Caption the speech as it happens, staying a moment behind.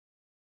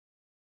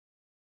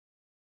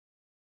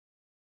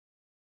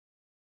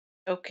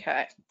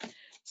Okay.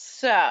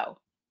 So,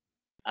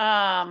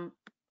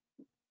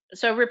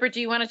 Rupert, do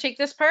you want to take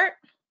this part?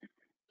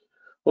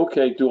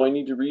 Okay, do I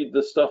need to read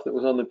the stuff that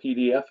was on the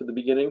PDF at the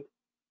beginning?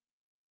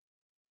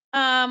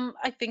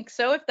 I think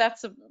so. If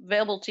that's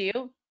available to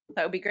you,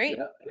 that would be great.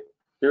 Yeah,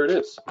 here it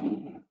is.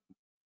 Come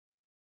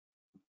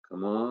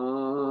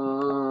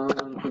on.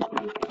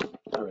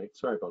 All right,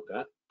 sorry about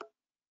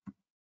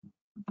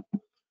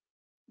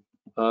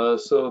that.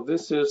 So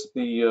this is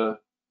the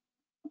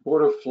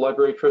Board of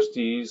Library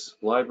Trustees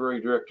Library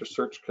Director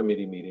Search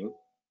Committee meeting,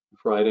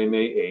 Friday,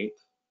 May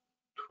 8th,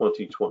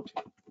 2020.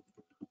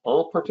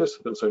 All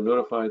participants are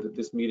notified that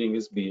this meeting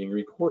is being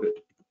recorded.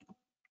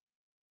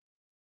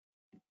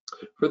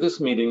 For this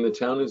meeting, the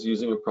town is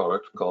using a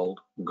product called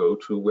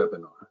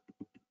GoToWebinar.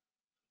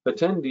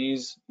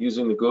 Attendees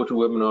using the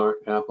GoToWebinar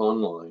app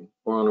online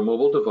or on a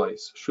mobile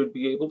device should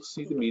be able to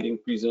see the meeting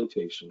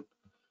presentation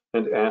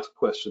and ask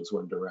questions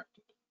when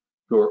directed.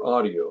 Your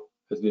audio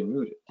has been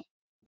muted.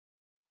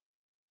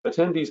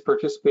 Attendees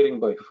participating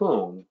by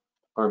phone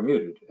are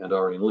muted and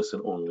are in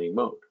listen-only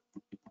mode.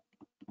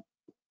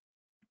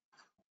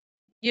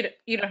 You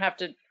don't have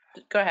to.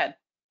 Go ahead.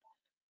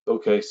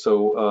 Okay,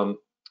 so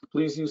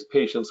please use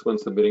patience when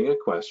submitting a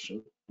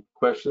question.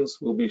 Questions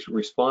will be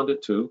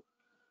responded to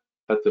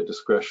at the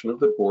discretion of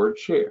the board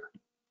chair.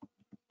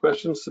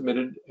 Questions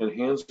submitted and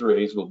hands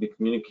raised will be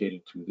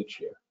communicated to the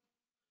chair.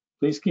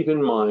 Please keep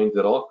in mind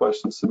that all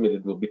questions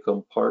submitted will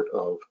become part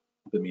of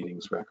the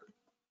meeting's record.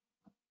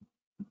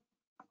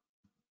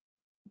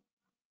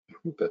 I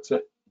think that's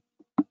it.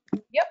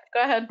 Yep,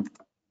 go ahead.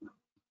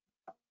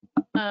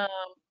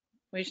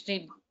 We just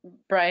need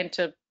Brian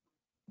to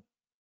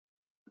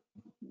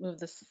move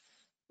this.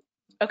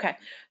 Okay,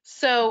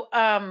 so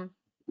I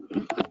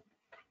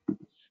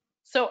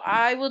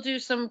will do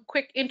some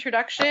quick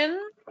introduction.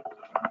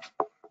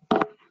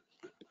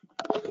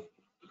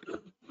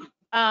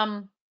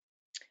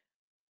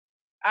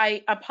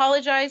 I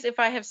apologize if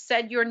I have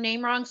said your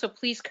name wrong, so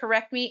please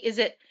correct me. Is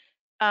it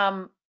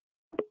Natane?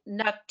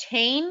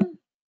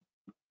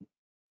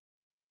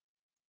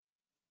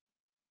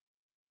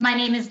 My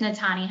name is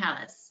Natani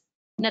Hallis.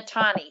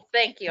 Natani,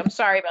 thank you. I'm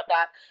sorry about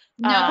that.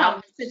 No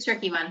problem. It's a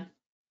tricky one.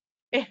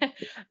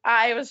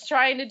 I was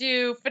trying to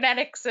do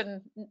phonetics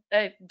and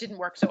it didn't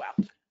work so well.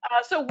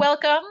 So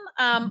welcome.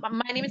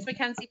 My name is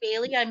Mackenzie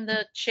Bailey. I'm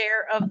the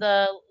chair of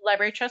the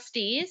Library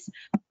Trustees.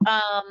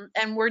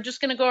 And we're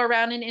just going to go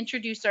around and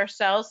introduce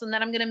ourselves, and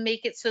then I'm going to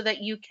make it so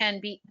that you can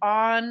be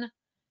on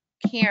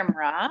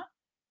camera.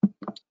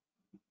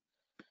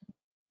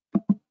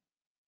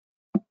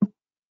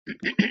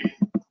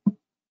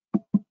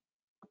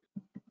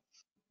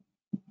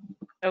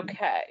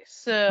 Okay,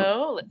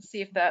 so let's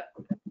see if that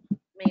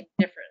made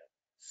a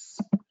difference.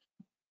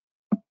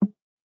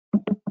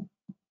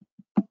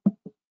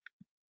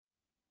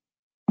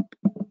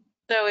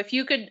 So if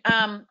you could,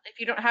 if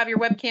you don't have your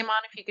webcam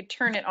on, if you could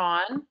turn it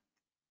on.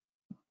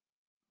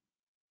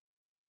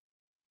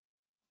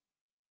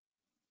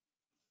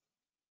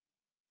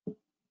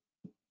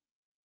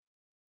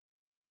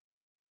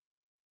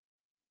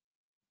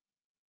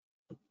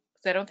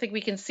 I don't think we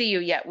can see you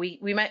yet. We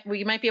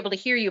might be able to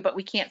hear you, but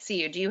we can't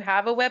see you. Do you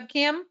have a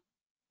webcam?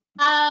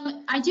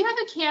 I do have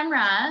a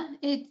camera.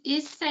 It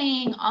is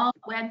saying all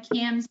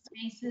webcam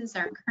spaces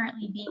are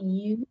currently being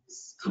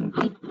used.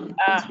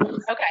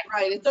 Okay.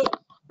 Right.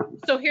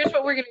 So here's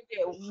what we're going to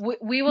do.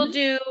 We will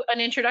do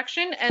an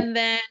introduction, and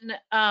then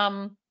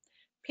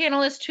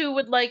panelists who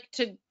would like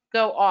to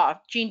go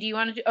off. Jean, do you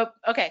want to do? Oh,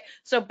 okay.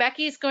 So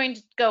Becky's going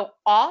to go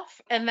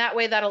off, and that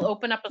way that'll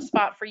open up a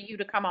spot for you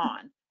to come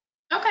on.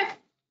 Okay.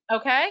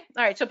 Okay.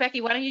 All right. So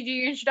Becky, why don't you do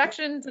your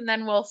introductions, and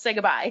then we'll say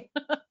goodbye.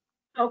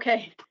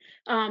 Okay.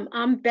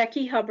 I'm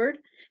Becky Hubbard.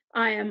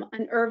 I am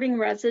an Irving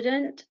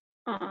resident,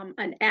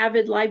 an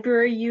avid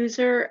library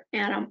user,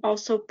 and I'm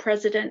also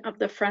president of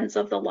the Friends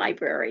of the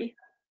Library.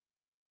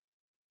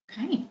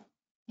 Okay.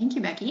 Thank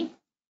you, Becky.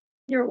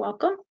 You're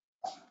welcome.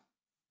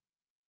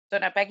 So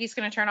now Becky's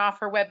going to turn off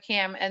her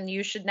webcam, and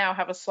you should now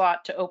have a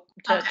slot to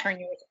turn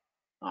yours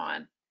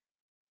on.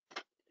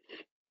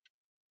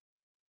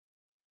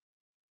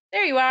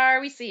 There you are.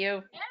 We see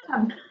you.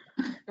 Yeah.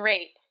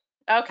 Great.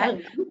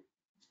 Okay.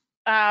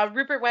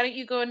 Rupert, why don't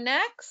you go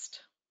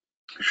next?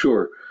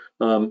 Sure.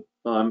 My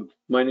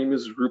name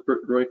is Rupert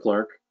Roy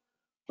Clark.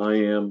 I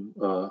am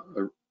a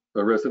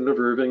resident of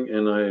Irving,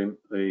 and I am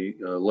a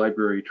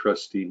library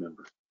trustee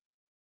member.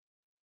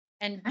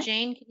 And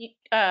Jane, can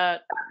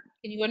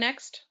you go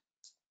next?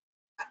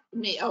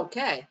 Me,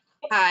 okay.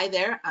 Hi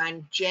there,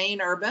 I'm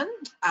Jane Urban.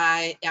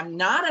 I am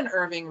not an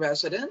Irving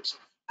resident.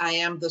 I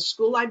am the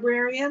school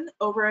librarian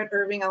over at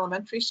Irving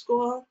Elementary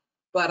School,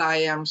 but I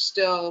am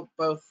still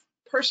both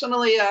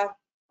personally a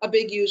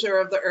big user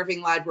of the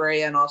Irving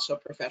Library and also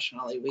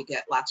professionally. We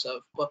get lots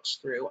of books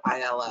through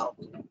ILL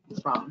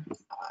from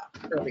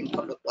Irving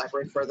Public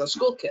Library for the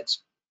school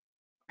kids.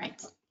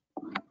 Right.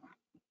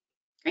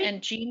 Great.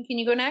 And Jean, can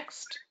you go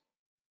next?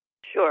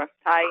 Sure.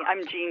 Hi,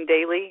 I'm Jean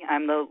Daly.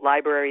 I'm the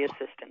library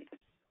assistant.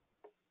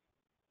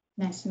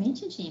 Nice to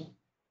meet you, Jean.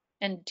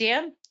 And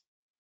Dan?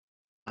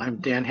 I'm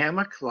Dan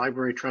Hammock,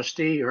 library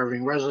trustee,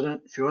 Irving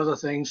resident, a few other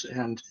things,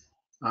 and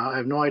I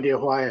have no idea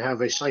why I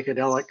have a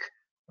psychedelic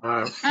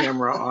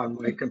camera on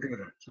my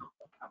computer. So.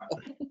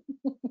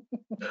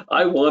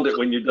 I want it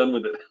when you're done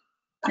with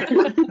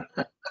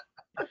it.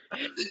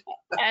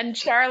 And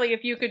Charlie,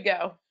 if you could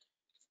go.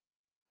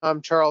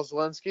 I'm Charles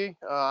Zelinsky.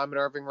 I'm an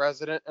Irving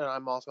resident, and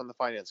I'm also on the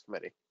Finance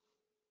Committee.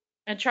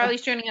 And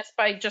Charlie's joining us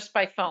just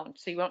by phone,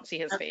 so you won't see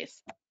his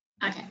face.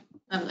 Okay,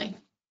 lovely.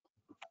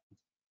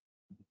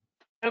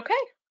 Okay,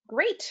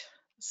 great.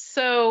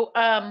 So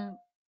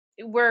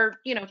we're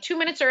 2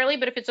 minutes early,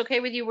 but if it's okay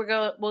with you,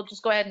 we'll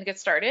just go ahead and get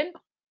started.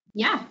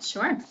 Yeah,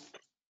 sure.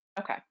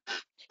 Okay.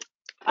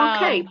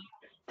 Okay.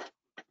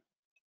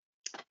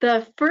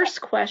 The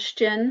first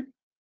question,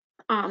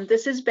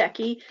 this is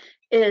Becky,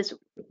 is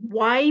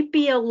why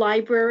be a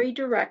library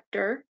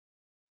director?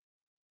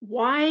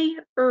 Why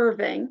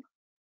Irving?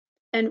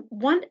 And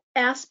what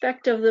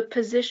aspect of the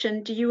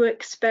position do you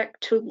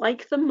expect to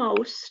like the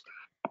most?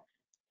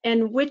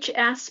 And which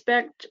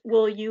aspect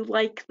will you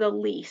like the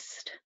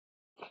least?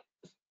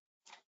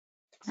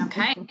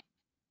 Okay.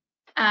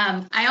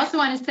 I also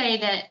want to say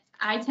that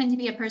I tend to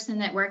be a person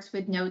that works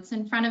with notes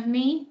in front of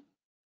me.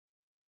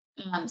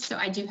 So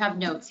I do have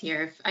notes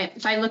here.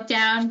 If I look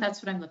down,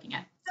 that's what I'm looking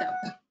at. So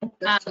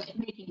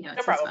making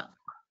notes as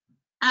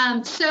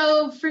well.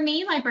 So for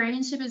me,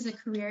 librarianship is a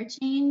career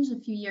change a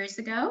few years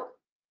ago.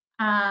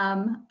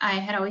 I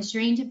had always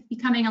dreamed of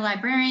becoming a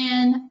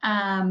librarian.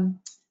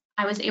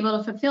 I was able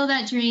to fulfill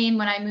that dream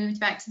when I moved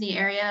back to the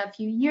area a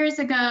few years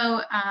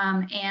ago.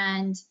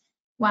 And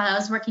while I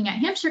was working at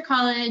Hampshire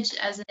College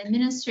as an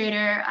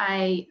administrator,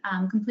 I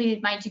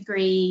completed my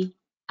degree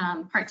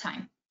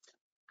part-time.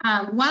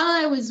 While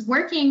I was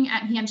working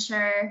at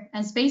Hampshire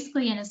as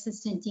basically an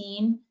assistant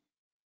dean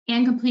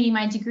and completing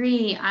my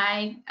degree,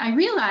 I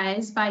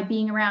realized by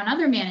being around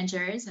other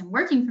managers and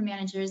working for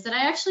managers that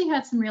I actually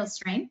had some real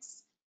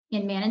strengths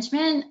in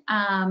management.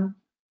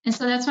 And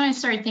so that's when I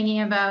started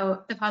thinking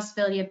about the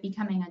possibility of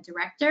becoming a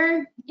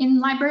director in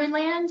library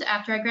land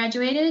after I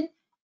graduated.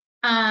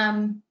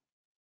 And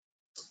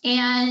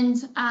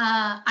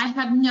I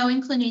have no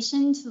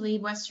inclination to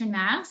leave Western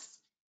Mass.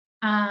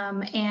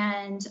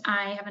 And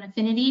I have an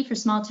affinity for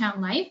small town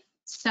life.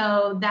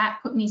 So that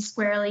put me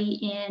squarely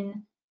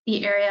in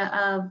the area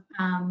of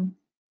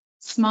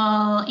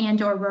small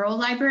and/or rural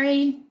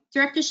library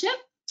directorship.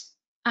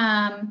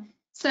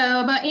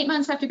 So about 8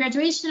 months after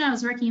graduation, I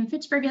was working in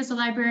Fitchburg as a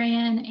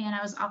librarian, and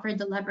I was offered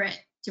the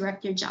Leverett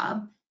director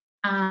job.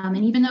 And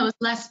even though it was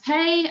less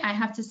pay, I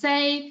have to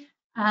say,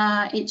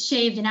 it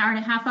shaved an hour and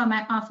a half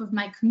off of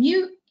my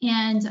commute,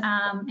 and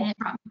it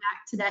brought me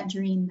back to that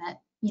dream that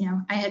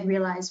I had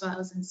realized while I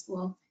was in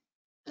school.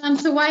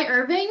 So why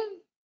Irving?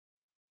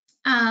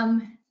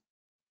 I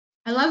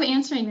love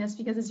answering this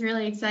because it's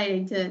really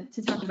exciting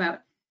to talk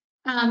about.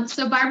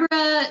 So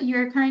Barbara,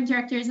 your current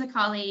director, is a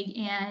colleague,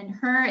 and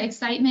her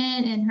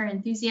excitement and her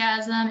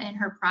enthusiasm and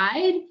her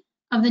pride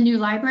of the new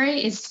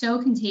library is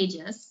so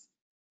contagious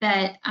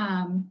that,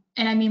 and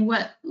I mean,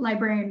 what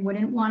librarian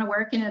wouldn't want to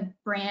work in a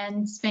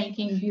brand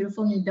spanking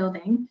beautiful new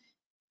building?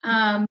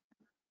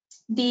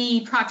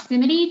 The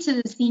proximity to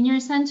the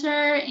senior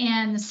center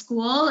and the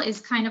school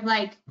is kind of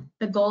like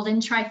the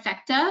golden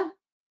trifecta.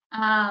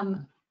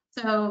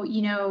 So,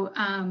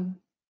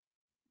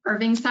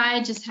 Irving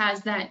side just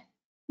has that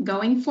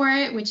going for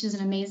it, which is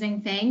an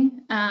amazing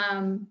thing.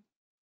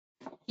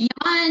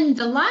 Beyond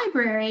the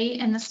library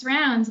and the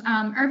surrounds,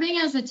 Irving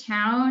as a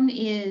town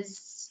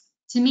is,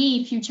 to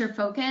me, future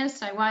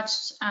focused. I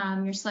watched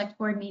your select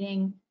board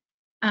meeting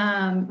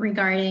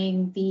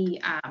regarding the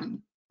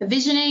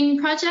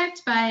visioning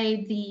project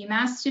by the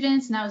UMass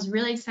students, and that was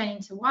really exciting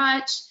to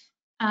watch.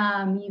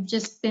 You've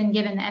just been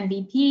given the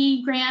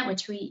MVP grant,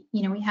 which we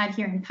had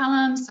here in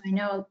Pelham, so I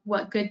know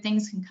what good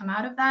things can come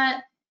out of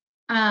that.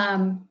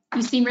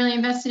 You seem really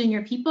invested in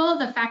your people.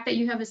 The fact that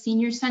you have a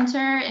senior center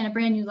and a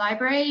brand new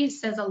library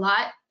says a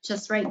lot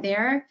just right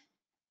there.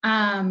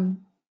 I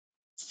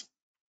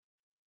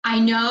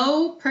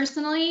know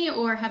personally,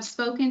 or have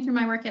spoken through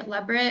my work at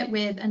Leverett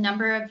with a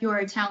number of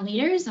your town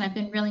leaders, and I've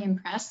been really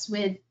impressed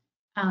with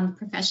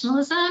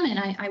professionalism, and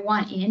I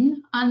want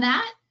in on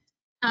that.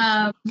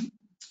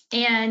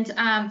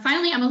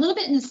 Finally, I'm a little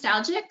bit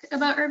nostalgic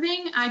about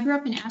Irving. I grew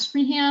up in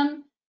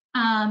Ashburnham,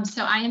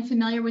 so I am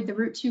familiar with the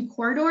Route 2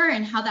 corridor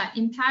and how that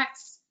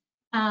impacts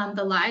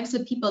the lives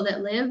of people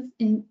that live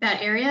in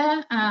that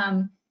area.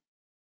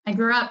 I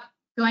grew up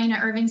going to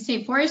Irving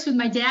State Forest with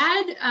my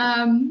dad,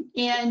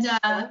 and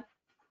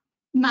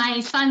my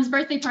son's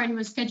birthday party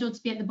was scheduled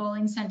to be at the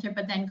bowling center,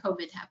 but then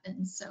COVID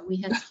happened, so we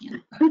had to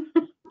cancel.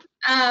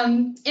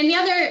 And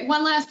the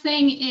one last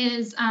thing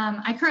is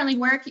I currently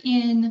work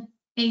in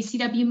a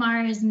CW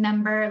Mars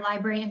member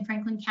library in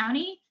Franklin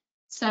County,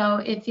 so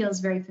it feels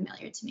very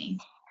familiar to me.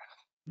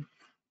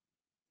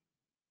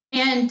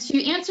 And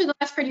to answer the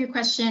last part of your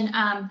question,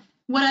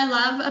 what I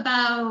love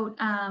about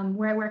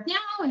where I work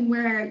now and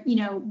where,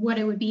 what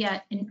it would be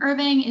at in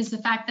Irving is the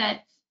fact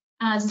that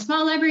as a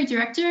small library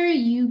director,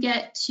 you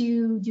get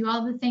to do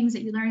all the things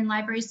that you learn in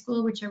library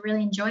school, which are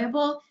really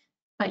enjoyable.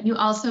 but you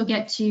also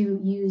get to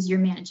use your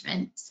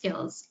management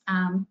skills.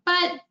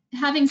 But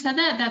having said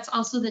that, that's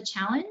also the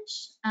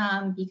challenge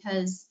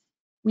because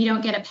we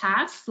don't get a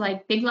pass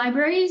like big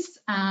libraries.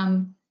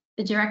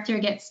 The director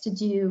gets to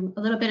do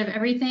a little bit of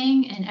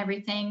everything, and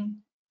everything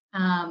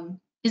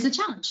is a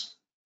challenge.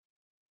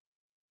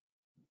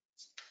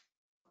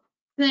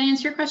 Did that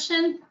answer your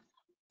question?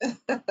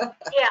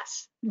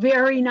 Yes,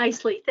 very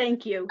nicely.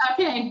 Thank you.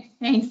 Okay,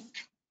 thanks.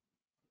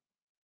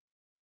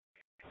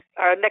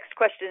 Our next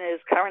question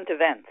is current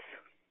events.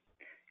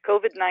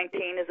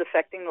 COVID-19 is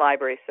affecting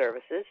library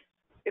services.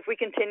 If we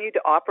continue to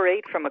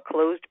operate from a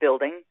closed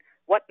building,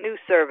 what new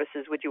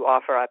services would you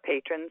offer our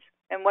patrons,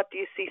 and what do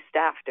you see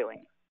staff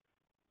doing?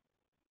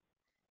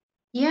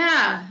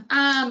 Yeah,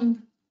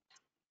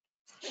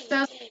 so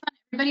that's on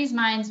everybody's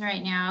minds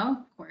right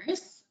now, of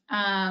course.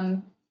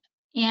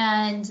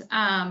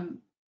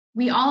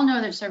 We all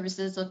know that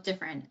services look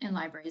different in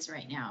libraries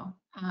right now.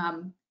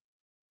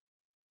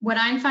 What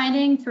I'm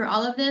finding through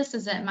all of this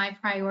is that my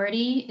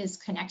priority is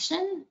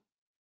connection.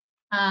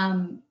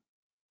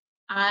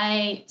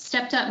 I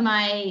stepped up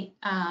my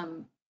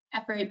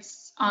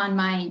efforts on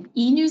my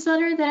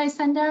e-newsletter that I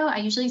send out. I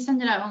usually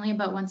send it out only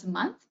about once a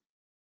month.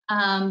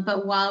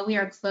 But while we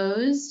are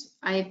closed,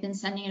 I've been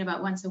sending it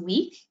about once a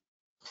week.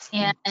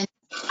 And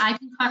I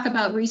can talk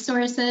about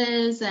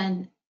resources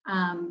and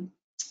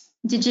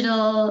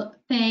digital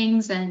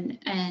things, and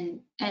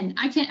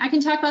I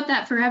can talk about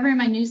that forever in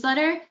my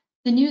newsletter.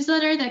 The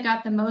newsletter that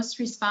got the most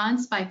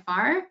response by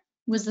far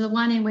was the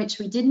one in which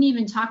we didn't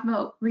even talk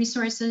about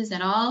resources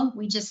at all.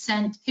 We just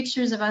sent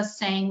pictures of us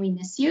saying we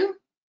miss you.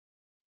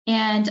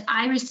 And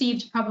I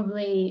received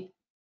probably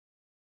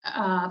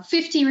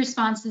 50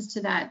 responses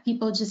to that,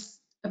 people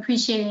just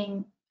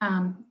appreciating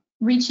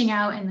reaching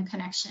out and the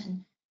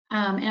connection.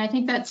 And I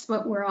think that's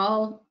what we're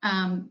all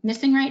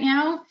missing right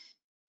now.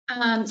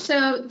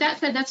 So that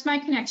said, that's my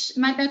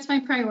connection, that's my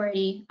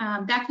priority.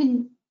 That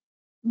can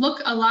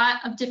look a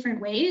lot of different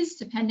ways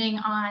depending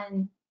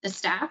on the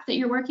staff that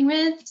you're working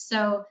with.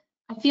 So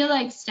I feel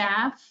like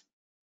staff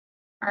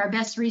are our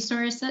best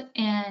resource,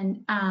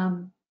 and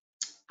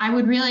I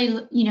would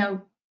really,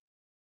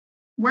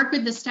 work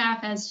with the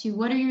staff as to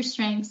what are your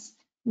strengths,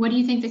 what do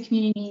you think the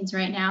community needs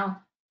right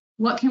now,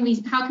 how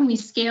can we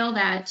scale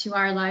that to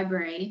our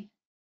library,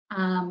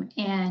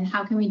 and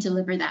how can we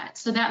deliver that?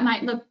 So that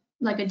might look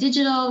like a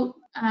digital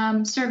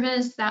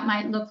service, that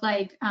might look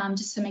like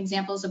just some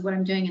examples of what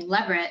I'm doing in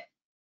Leverett.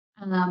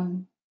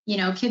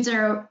 Kids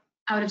are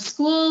out of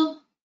school,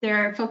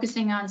 they're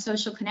focusing on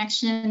social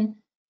connection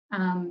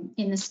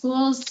in the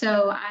schools.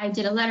 So I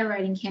did a letter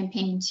writing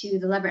campaign to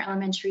the Leverett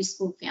Elementary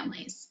School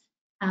families.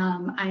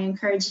 I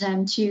encouraged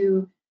them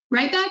to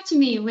write back to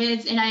me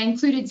with, and I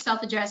included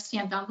self-addressed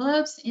stamped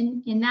envelopes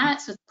in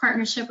that, so it's a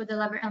partnership with the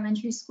Leverett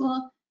Elementary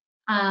School.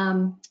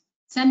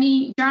 Send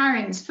me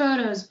drawings,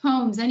 photos,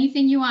 poems,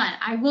 anything you want.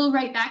 I will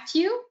write back to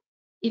you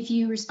if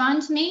you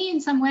respond to me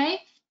in some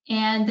way.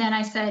 And then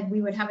I said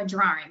we would have a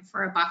drawing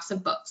for a box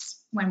of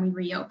books when we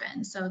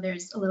reopen. So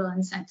there's a little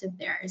incentive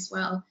there as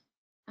well.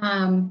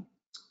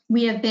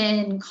 We have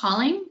been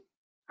calling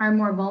our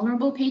more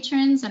vulnerable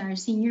patrons and our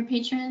senior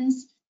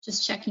patrons,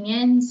 just checking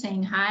in,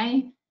 saying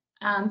hi.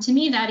 To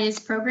me, that is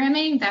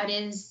programming, that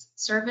is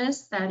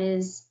service, that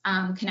is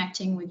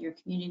connecting with your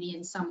community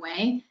in some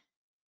way.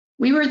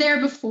 We were there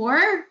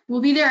before,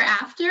 we'll be there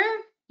after.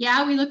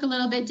 Yeah, we look a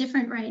little bit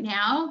different right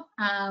now.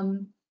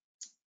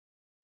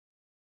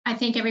 I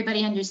think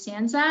everybody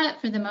understands that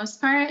for the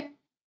most part.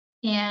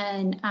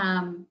 And,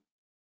 I'm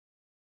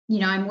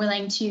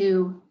willing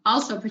to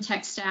also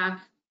protect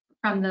staff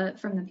from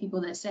the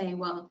people that say,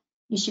 well,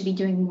 you should be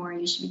doing more,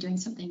 you should be doing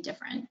something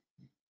different.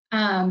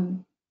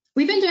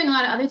 We've been doing a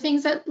lot of other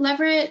things at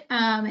Leverett,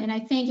 and I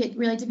think it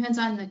really depends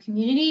on the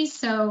community.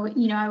 So,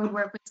 I would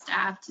work with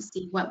staff to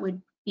see what would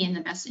be in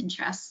the best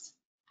interest.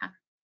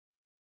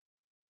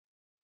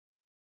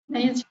 Did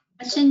I answer your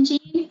question,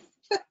 Jean?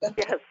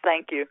 Yes,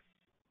 thank you.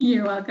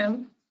 You're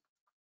welcome.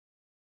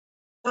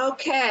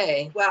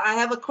 Okay, well, I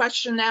have a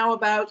question now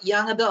about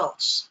young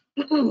adults.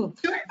 Sure.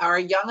 Our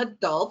young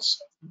adults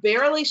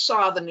barely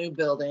saw the new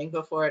building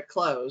before it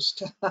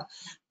closed.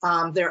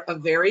 They're a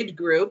varied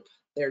group.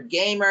 They're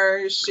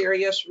gamers,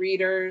 serious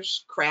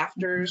readers,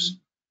 crafters.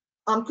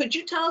 Could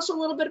you tell us a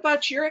little bit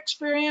about your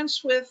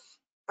experience with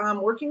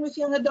working with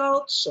young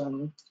adults?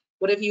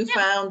 What have you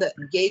found that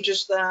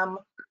engages them?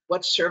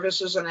 What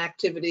services and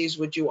activities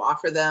would you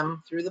offer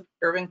them through the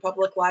Irving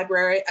Public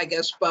Library? I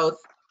guess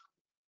both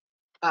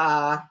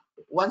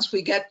once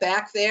we get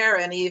back there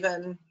and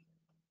even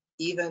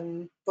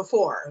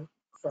before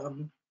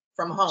from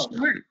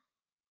home.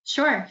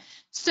 Sure.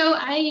 So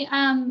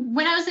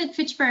when I was at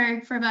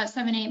Fitchburg for about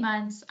 7-8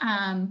 months,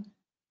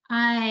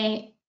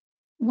 I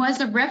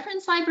was a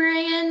reference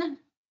librarian.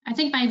 I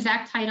think my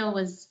exact title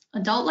was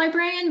adult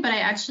librarian, but I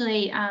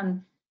actually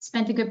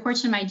spent a good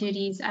portion of my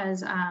duties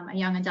as a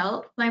young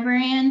adult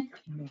librarian.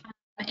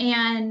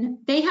 And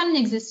they had an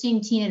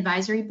existing teen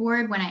advisory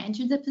board when I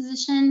entered the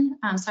position,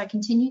 so I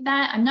continued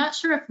that. I'm not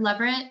sure if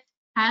Leverett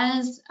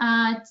has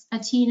a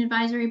teen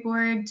advisory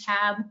board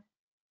tab.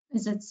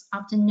 as it's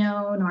often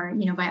known, or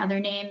by other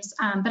names.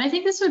 But I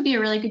think this would be a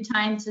really good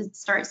time to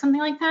start something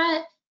like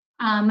that.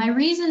 My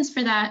reasons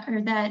for that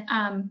are that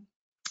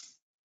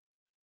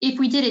if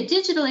we did it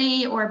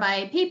digitally or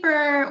by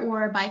paper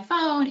or by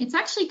phone, it's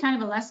actually kind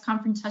of a less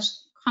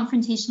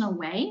confrontational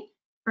way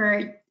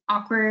for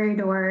awkward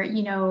or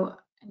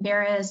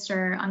embarrassed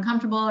or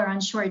uncomfortable or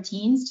unsure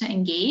teens to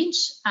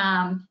engage.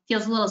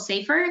 Feels a little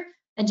safer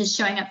than just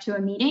showing up to a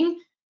meeting.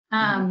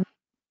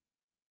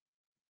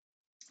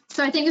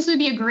 So I think this would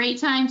be a great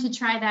time to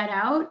try that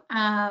out.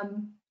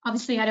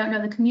 Obviously, I don't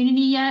know the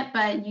community yet,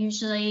 but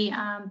usually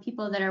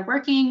people that are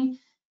working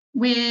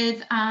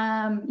with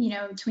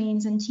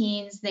tweens and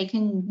teens, they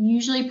can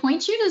usually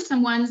point you to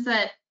some ones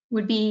that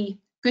would be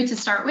good to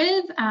start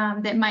with,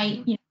 that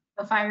might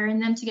a fire in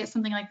them to get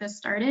something like this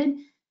started.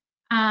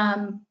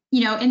 And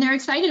they're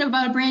excited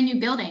about a brand new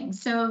building,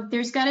 so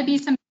there's got to be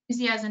some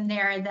enthusiasm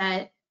there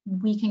that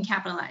we can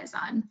capitalize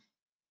on.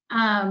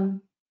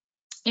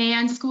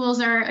 And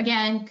schools are,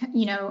 again,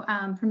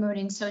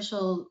 promoting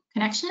social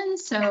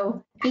connections,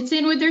 so it's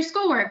in with their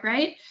schoolwork,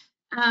 right?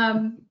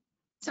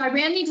 So I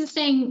ran the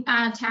existing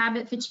tab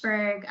at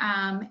Fitchburg,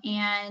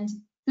 and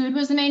food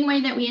was the main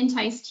way that we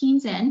enticed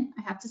teens in,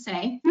 I have to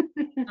say.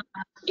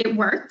 It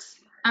worked.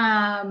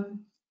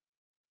 In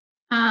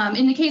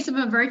the case of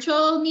a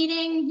virtual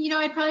meeting,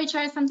 I'd probably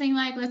try something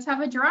like, let's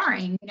have a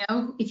drawing.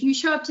 If you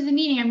show up to the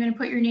meeting, I'm going to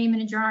put your name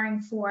in a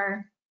drawing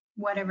for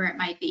whatever it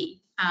might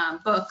be,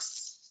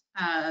 books,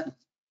 a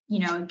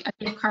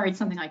gift card,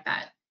 something like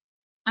that.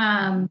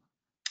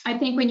 I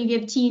think when you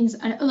give teens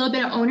a little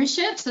bit of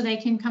ownership, so they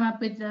can come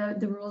up with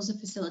the rules of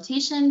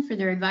facilitation for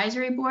their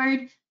advisory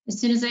board, as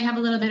soon as they have a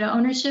little bit of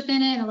ownership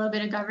in it, a little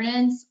bit of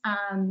governance,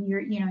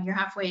 you're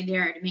halfway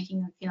there to making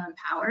them feel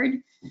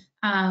empowered.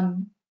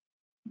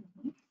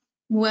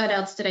 What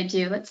else did I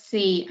do? Let's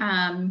see.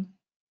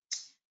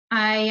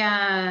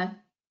 I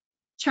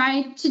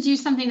tried to do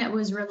something that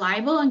was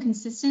reliable and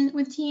consistent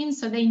with teens,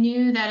 so they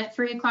knew that at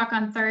 3 o'clock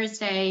on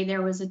Thursday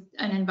there was an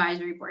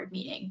advisory board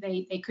meeting.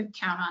 They could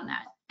count on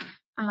that.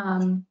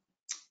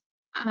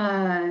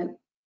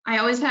 I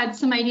always had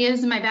some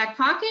ideas in my back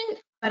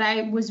pocket, but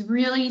I was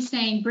really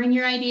saying, bring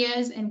your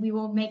ideas and we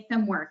will make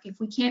them work. If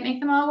we can't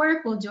make them all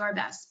work, we'll do our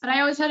best. But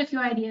I always had a few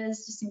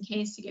ideas just in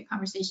case to get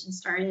conversations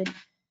started.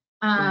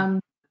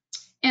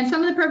 And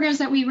some of the programs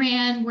that we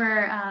ran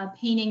were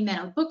painting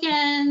metal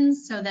bookends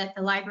so that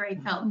the library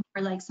felt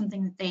more like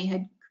something that they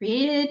had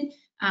created.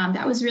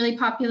 That was really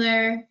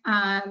popular.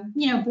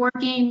 Board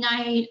game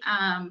night.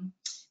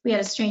 We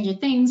had a Stranger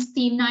Things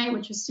theme night,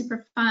 which was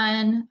super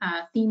fun.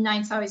 Theme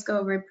nights always go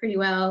over pretty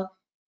well.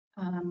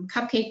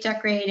 Cupcake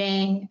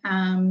decorating.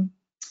 Some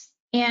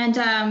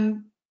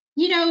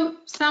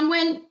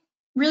went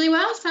really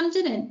well, some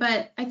didn't.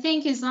 But I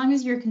think as long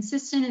as you're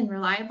consistent and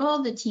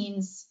reliable, the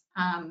teens,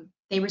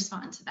 they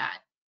respond to that.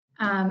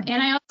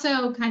 And I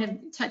also kind of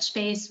touched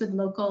base with the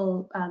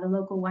local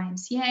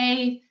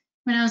YMCA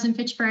when I was in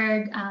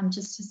Fitchburg,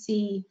 just to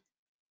see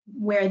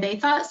where they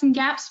thought some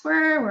gaps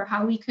were or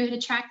how we could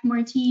attract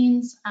more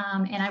teens.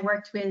 And I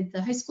worked with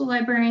the high school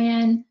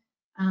librarian,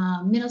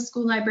 middle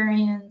school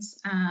librarians.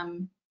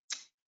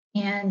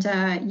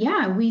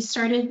 We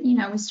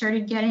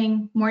started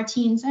getting more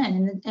teens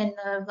in, and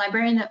the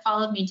librarian that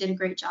followed me did a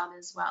great job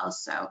as well.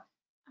 So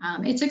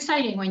it's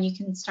exciting when you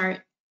can start,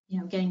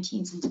 getting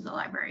teens into the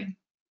library.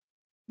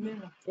 Yeah,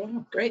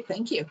 great,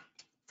 thank you.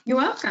 You're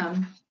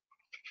welcome.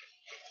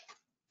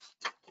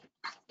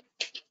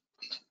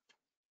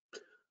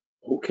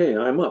 Okay,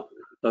 I'm up.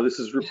 This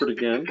is Rupert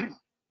again,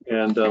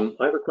 and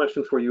I have a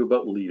question for you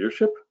about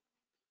leadership.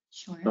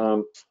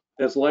 Sure.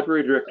 As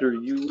library director,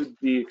 you would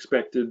be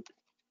expected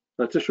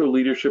to show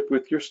leadership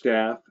with your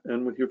staff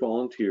and with your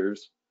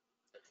volunteers,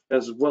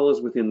 as well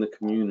as within the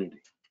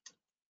community.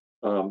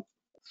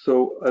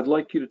 So I'd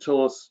like you to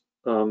tell us,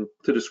 to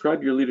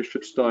describe your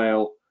leadership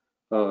style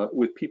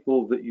with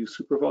people that you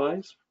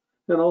supervise,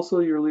 and also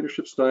your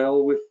leadership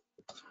style with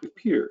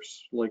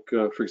peers, like,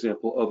 for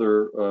example,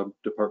 other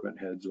department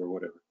heads or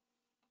whatever.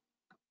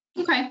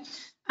 Okay.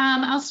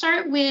 I'll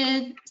start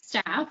with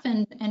staff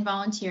and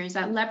volunteers.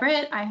 At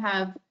Leverett, I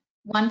have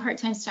 1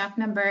 part-time staff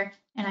member,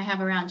 and I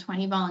have around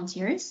 20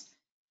 volunteers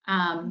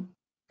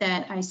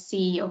that I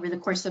see over the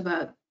course of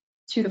about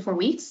 2 to 4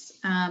 weeks.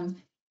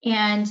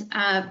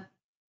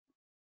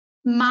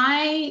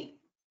 My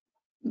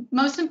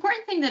most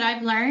important thing that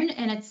I've learned,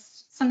 and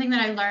it's something that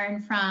I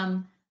learned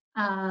from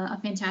a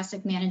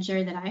fantastic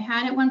manager that I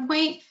had at one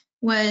point,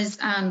 was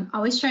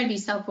always try to be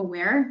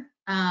self-aware.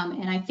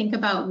 And I think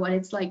about what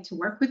it's like to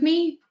work with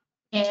me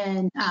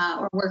and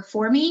or work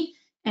for me.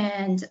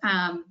 And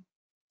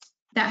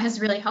that has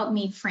really helped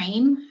me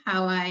frame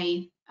how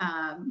I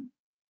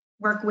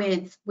work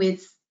with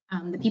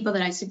the people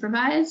that I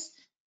supervise.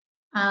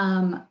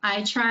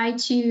 I try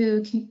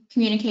to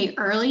communicate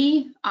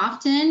early,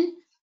 often.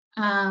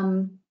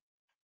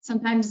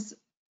 Sometimes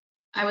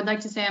I would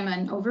like to say I'm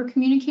an over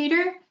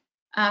communicator.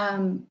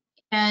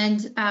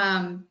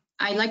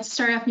 I like to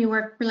start off new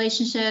work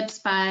relationships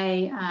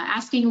by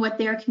asking what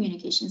their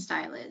communication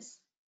style is.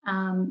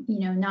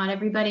 Not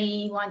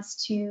everybody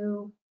wants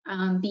to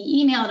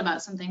be emailed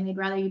about something. They'd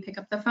rather you pick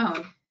up the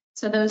phone.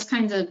 So those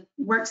kinds of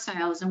work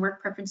styles and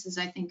work preferences,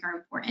 I think, are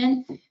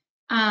important.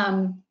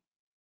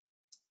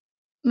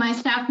 My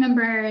staff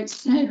member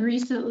said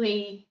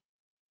recently,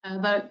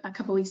 about a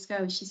couple weeks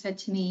ago, she said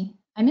to me,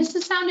 "I miss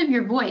the sound of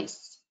your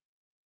voice."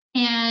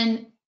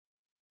 And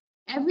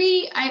I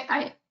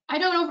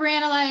don't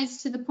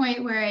overanalyze to the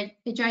point where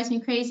it drives me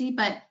crazy,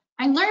 but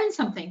I learned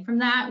something from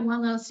that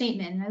one little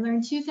statement. I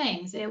learned two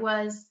things. It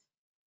was,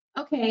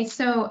 okay,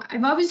 so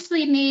I've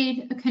obviously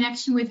made a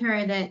connection with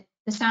her that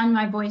the sound of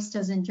my voice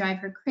doesn't drive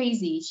her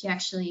crazy. She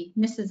actually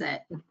misses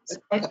it. So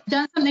I've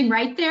done something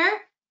right there.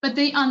 But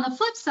on the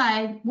flip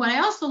side, what I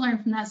also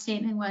learned from that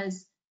statement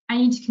was I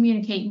need to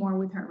communicate more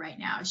with her right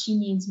now. She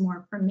needs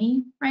more from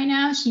me right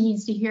now. She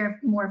needs to hear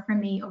more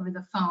from me over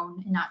the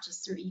phone and not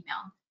just through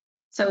email.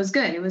 So it was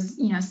good. It was,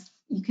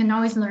 you can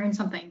always learn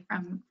something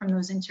from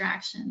those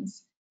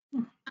interactions.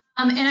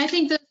 And I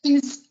think those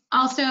things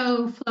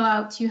also flow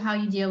out to how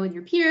you deal with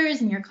your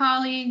peers and your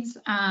colleagues.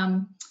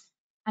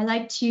 I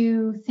like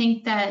to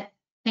think that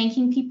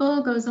thanking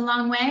people goes a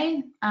long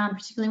way,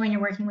 particularly when you're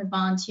working with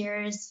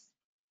volunteers.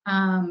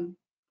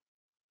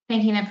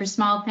 Thanking them for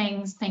small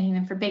things, thanking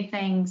them for big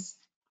things.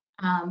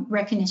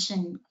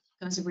 Recognition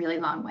goes a really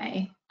long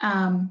way.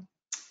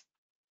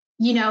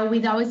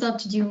 We'd always love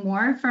to do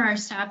more for our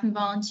staff and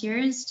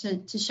volunteers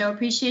to show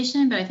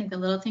appreciation, but I think the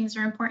little things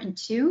are important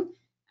too.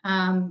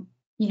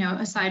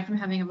 Aside from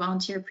having a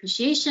volunteer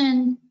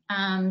appreciation,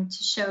 to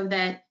show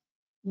that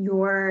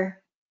you're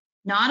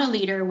not a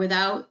leader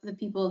without the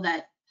people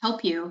that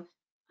help you.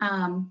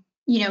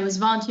 It was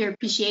Volunteer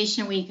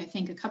Appreciation Week, I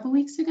think a couple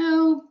weeks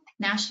ago,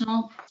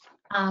 national.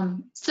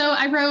 So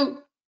I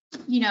wrote,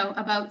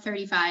 about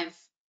 35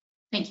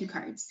 thank you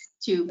cards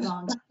to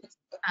volunteers.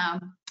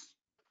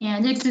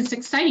 And it's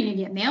exciting to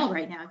get mail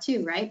right now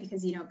too, right?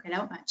 Because you don't get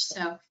out much.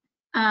 So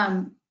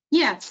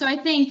so I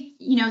think,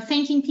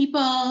 thanking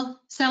people,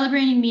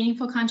 celebrating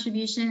meaningful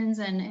contributions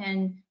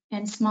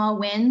and small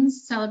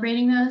wins,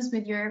 celebrating those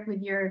with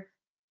your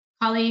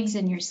colleagues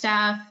and your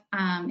staff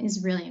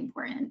is really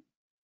important.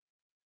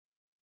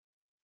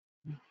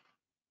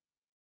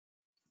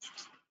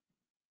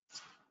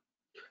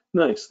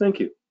 Nice, thank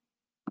you.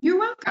 You're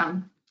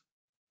welcome.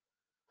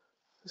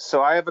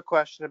 So I have a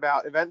question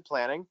about event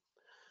planning.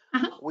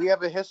 Uh-huh. We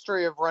have a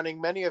history of running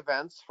many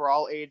events for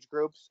all age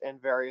groups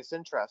and various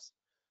interests.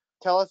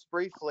 Tell us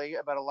briefly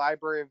about a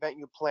library event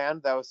you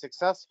planned that was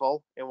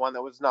successful and one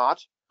that was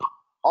not.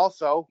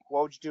 Also,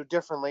 what would you do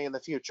differently in the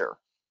future?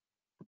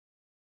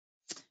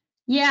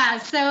 Yeah,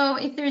 so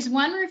if there's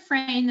one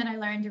refrain that I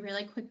learned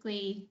really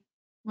quickly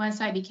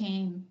once I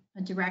became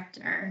a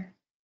director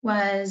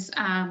was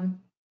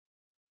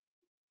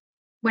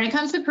when it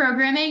comes to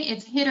programming,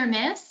 it's hit or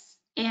miss.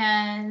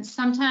 And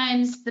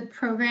sometimes the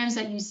programs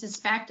that you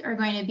suspect are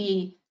going to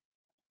be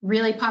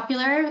really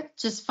popular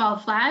just fall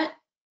flat.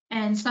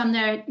 And some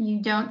that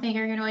you don't think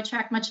are going to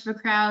attract much of a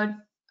crowd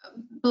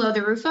blow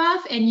the roof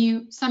off.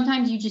 And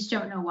sometimes you just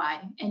don't know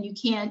why. And you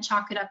can't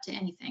chalk it up to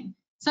anything.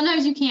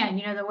 Sometimes you can,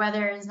 the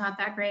weather is not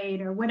that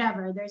great or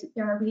whatever.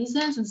 There are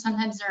reasons, and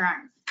sometimes there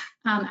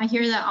aren't. I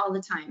hear that all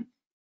the time.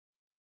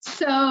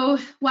 So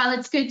while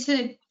it's good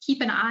to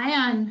keep an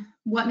eye on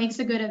what makes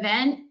a good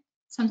event,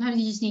 sometimes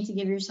you just need to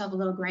give yourself a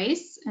little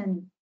grace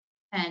and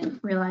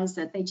realize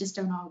that they just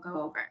don't all go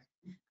over.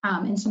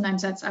 And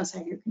sometimes that's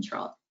outside your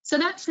control. So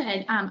that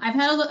said, I've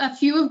had a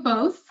few of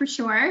both for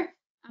sure.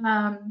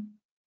 I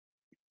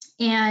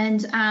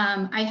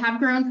have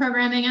grown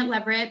programming at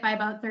Leverett by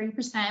about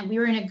 30%. We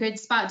were in a good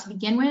spot to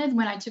begin with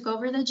when I took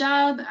over the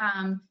job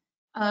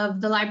of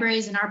the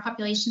libraries in our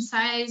population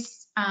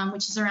size,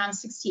 which is around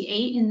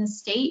 68 in the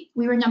state.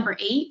 We were number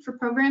 8 for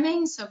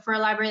programming. So for a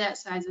library that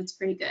size, it's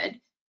pretty good.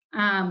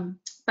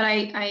 But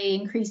I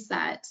increased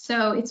that.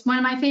 So it's one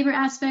of my favorite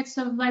aspects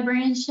of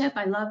librarianship.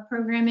 I love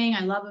programming.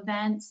 I love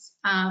events.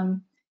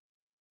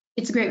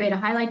 It's a great way to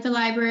highlight the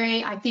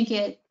library. I think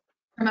it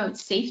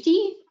promotes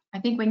safety. I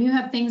think when you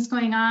have things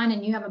going on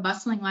and you have a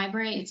bustling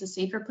library, it's a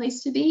safer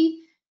place to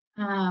be.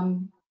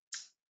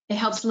 It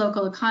helps the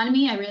local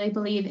economy. I really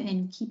believe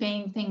in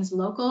keeping things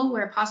local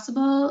where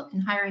possible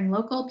and hiring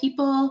local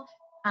people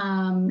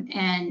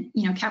and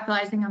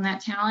capitalizing on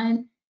that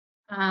talent.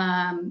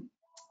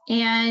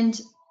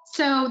 And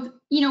so,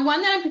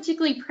 one that I'm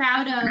particularly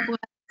proud of was,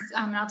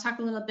 and I'll talk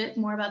a little bit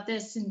more about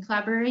this in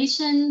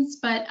collaborations,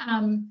 but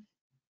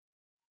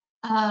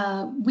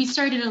we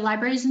started a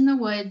Libraries in the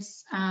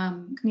Woods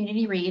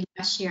community read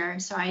last year.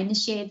 So I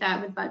initiated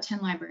that with about 10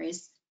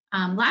 libraries.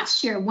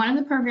 Last year, one of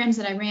the programs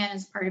that I ran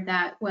as part of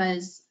that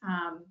was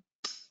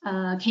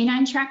a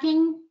canine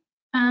tracking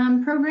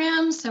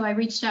program. So I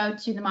reached out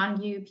to the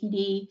Montague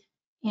PD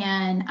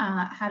and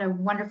had a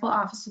wonderful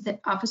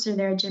officer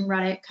there, Jim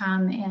Ruddick,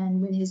 come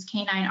and with his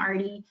canine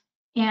Artie.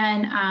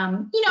 And,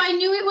 I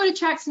knew it would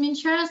attract some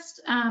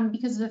interest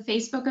because the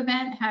Facebook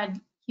event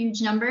had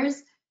huge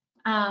numbers.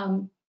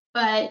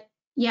 But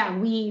yeah,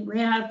 we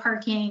ran out of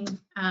parking.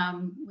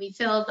 We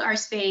filled our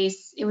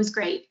space. It was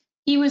great.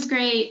 He was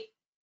great.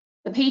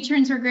 The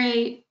patrons were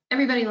great.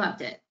 everybody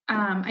loved it.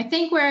 I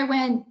think where I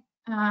went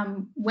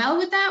well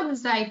with that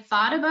was I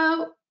thought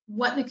about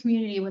what the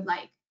community would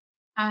like.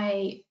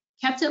 I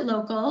kept it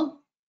local.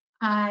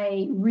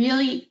 I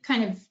really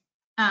kind of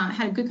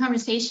had a good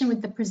conversation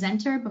with the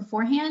presenter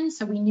beforehand,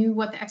 so we knew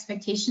what the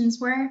expectations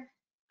were.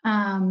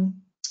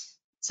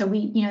 So we,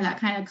 you know, that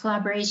kind of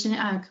collaboration,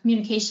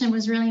 communication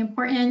was really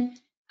important.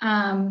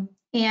 I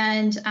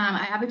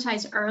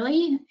advertised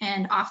early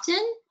and often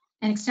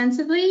and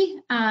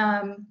extensively.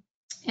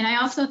 And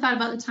I also thought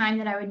about the time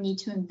that I would need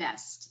to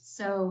invest.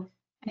 So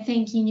I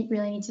think you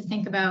really need to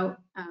think about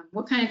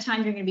what kind of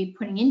time you're going to be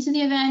putting into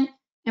the event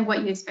and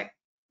what you expect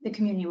the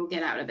community will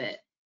get out of it.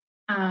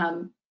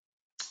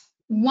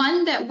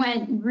 One that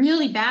went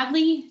really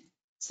badly,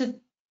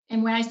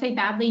 and when I say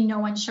badly, no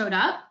one showed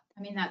up.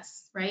 I mean,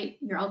 that's right,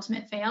 your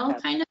ultimate fail,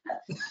 kind of.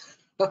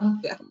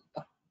 Yeah.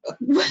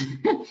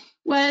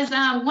 Was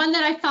one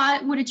that I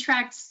thought would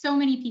attract so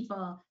many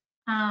people.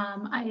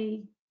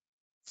 I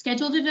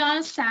scheduled it on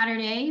a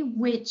Saturday,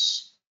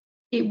 which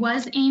it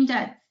was aimed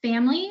at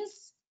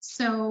families.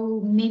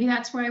 So maybe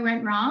that's where I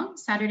went wrong.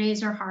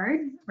 Saturdays are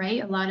hard,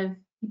 right? A lot of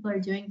people are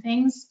doing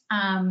things.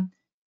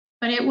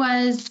 But it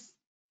was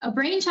a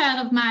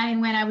brainchild of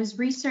mine when I was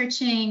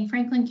researching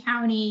Franklin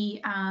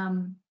County,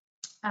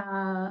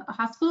 a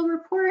hospital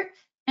report,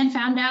 and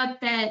found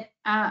out that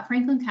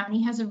Franklin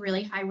County has a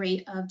really high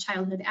rate of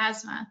childhood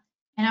asthma.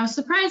 And I was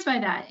surprised by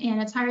that.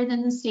 And it's higher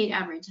than the state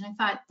average. And I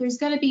thought there's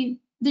going to be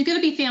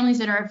families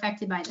that are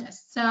affected by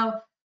this. So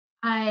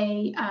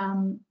I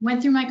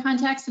went through my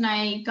contacts and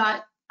I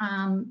got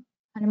an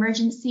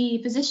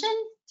emergency physician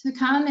to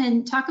come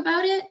and talk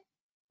about it.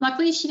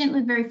 Luckily, she didn't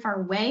live very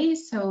far away,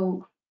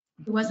 so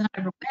it wasn't out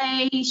of her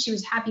way. She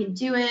was happy to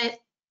do it.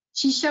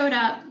 She showed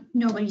up.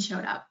 Nobody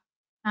showed up.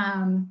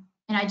 And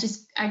I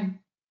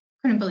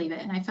couldn't believe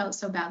it, and I felt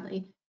so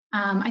badly.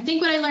 I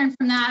think what I learned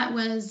from that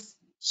was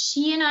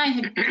she and I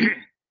had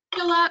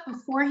a lot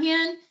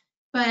beforehand,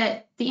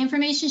 but the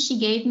information she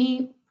gave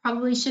me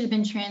probably should have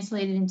been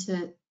translated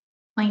into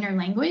plainer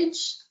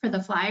language for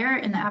the flyer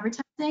and the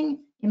advertising.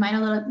 It might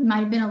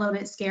have been a little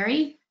bit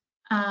scary.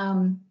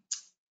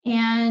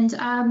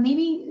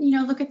 Maybe, you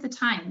know, look at the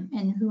time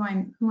and who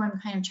I'm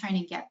kind of trying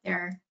to get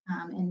there,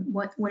 and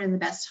what are the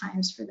best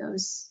times for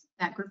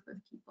that group of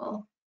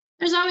people.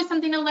 There's always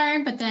something to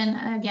learn, but then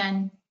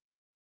again,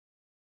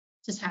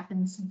 just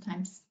happens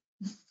sometimes.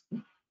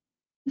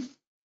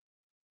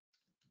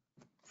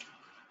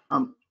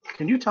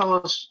 Can you tell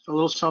us a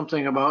little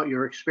something about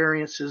your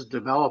experiences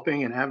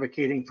developing and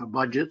advocating for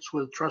budgets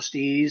with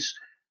trustees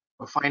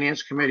or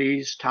finance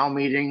committees, town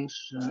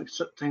meetings,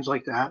 things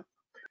like that?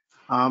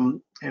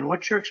 And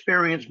what's your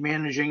experience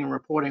managing and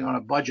reporting on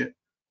a budget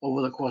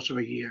over the course of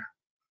a year?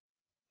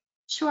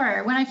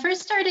 Sure. When I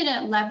first started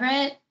at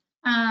Leverett,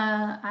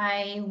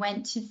 I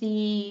went to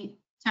the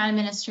town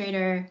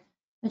administrator,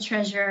 the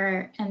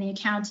treasurer, and the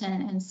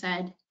accountant and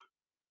said,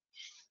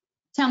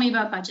 tell me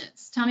about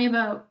budgets. Tell me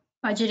about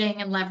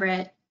budgeting in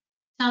Leverett.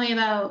 Tell me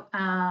about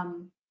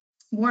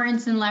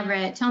warrants in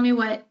Leverett. Tell me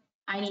what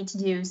I need to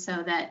do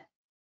so that,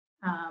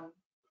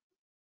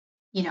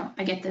 you know,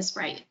 I get this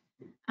right.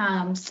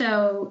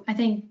 So I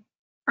think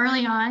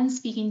early on,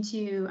 speaking to,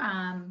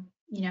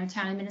 you know,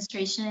 town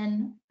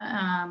administration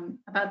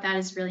about that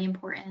is really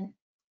important.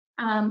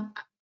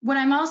 What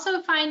I'm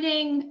also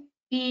finding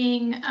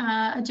being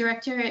a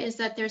director is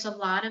that there's a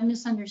lot of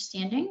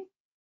misunderstanding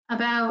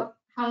about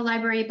how a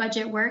library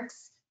budget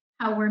works,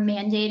 how we're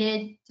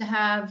mandated to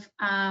have,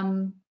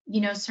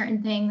 you know,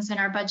 certain things in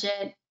our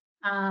budget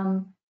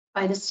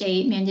by the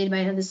state, mandated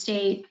by the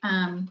state.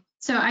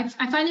 So I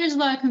find there's a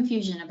lot of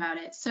confusion about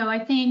it. So I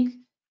think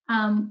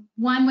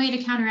one way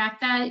to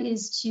counteract that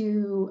is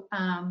to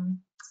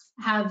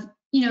have,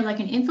 you know, like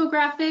an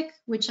infographic,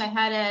 which I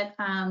had at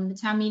the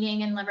town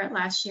meeting in Leverett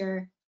last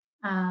year,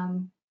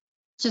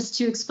 just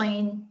to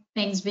explain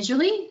things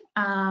visually,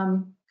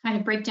 kind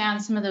of break down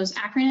some of those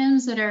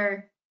acronyms that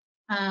are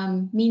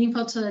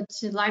meaningful to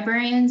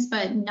librarians,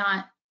 but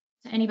not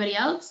to anybody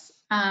else.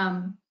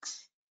 And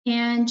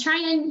try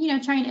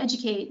and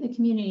educate the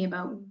community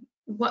about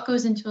what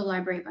goes into a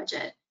library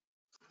budget.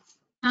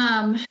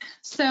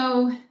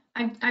 So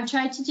I've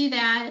tried to do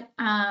that.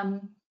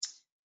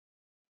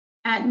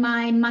 At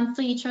my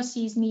monthly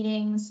trustees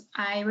meetings,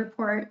 I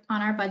report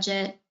on our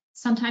budget.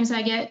 Sometimes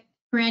I get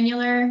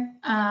granular,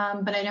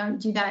 but I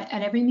don't do that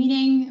at every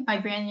meeting. By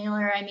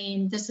granular, I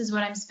mean, this is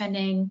what I'm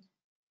spending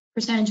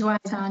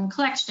percentage-wise on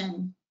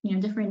collection, you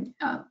know, different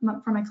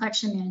for my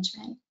collection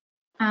management.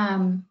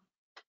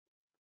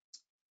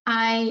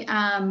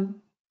 I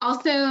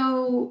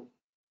also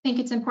think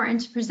it's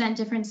important to present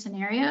different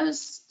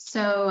scenarios.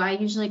 So I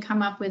usually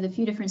come up with a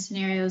few different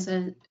scenarios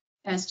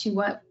as to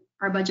what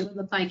our budget would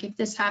look like if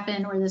this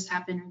happened or this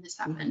happened or this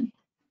happened.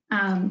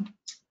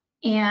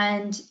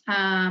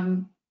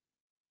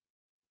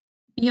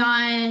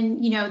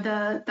 Beyond, you know,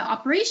 the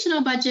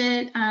operational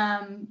budget,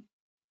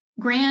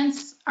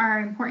 grants are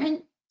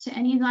important to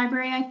any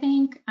library, I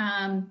think.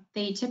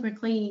 They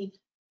typically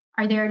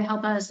are there to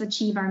help us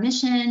achieve our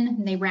mission,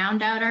 and they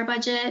round out our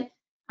budget.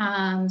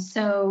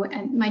 So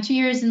my 2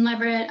 years in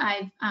Leverett,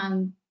 I've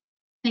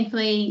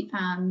thankfully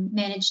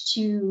managed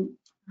to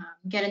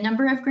get a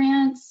number of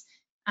grants.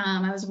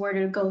 I was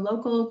awarded a Go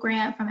Local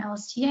grant from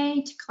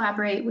LSTA to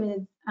collaborate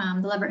with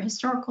the Leverett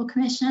Historical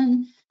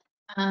Commission,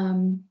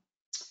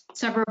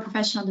 several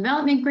professional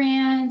development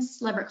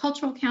grants, Leverett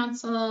Cultural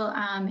Council,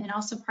 and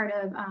also part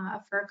of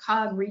a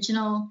FERCOG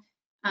regional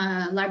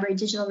library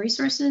digital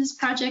resources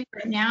project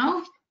right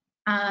now.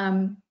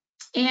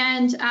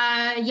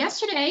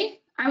 Yesterday,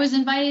 I was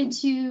invited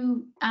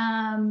to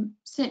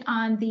sit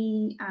on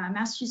the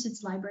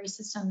Massachusetts Library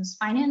Systems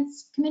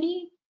Finance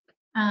Committee.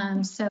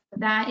 So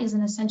that is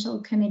an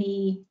essential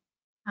committee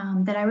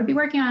that I would be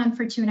working on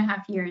for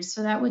 2.5 years.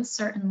 So that would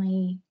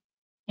certainly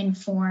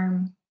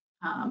inform,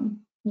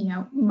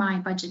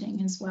 my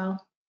budgeting as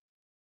well.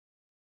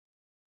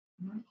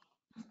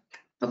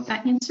 Hope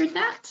that answered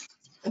that.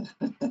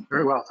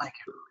 Very well, thank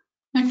you.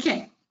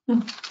 Okay.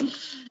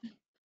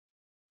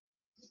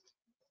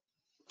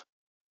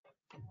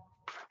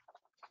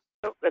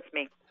 Oh, that's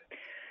me.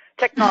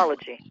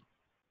 Technology.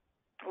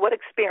 What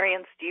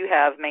experience do you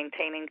have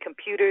maintaining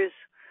computers,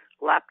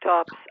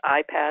 laptops,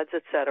 iPads,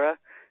 etc.,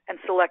 and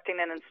selecting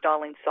and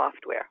installing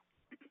software?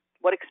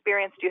 What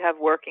experience do you have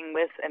working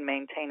with and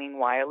maintaining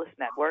wireless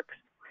networks,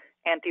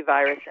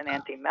 antivirus and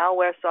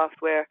anti-malware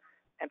software,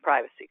 and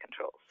privacy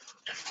controls?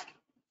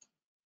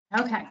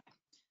 Okay.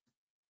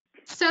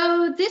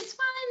 So this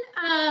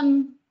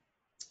one,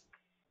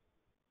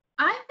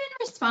 I've been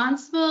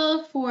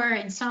responsible for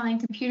installing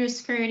computer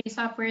security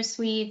software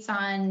suites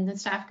on the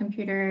staff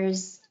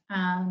computers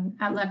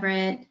at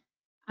Leverett.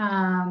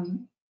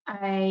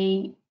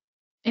 I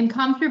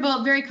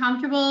am very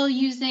comfortable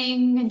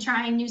using and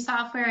trying new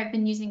software. I've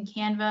been using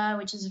Canva,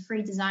 which is a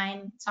free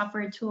design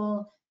software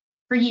tool,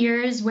 for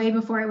years, way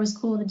before it was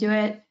cool to do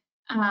it.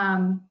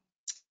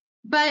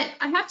 But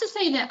I have to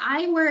say that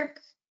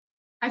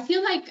I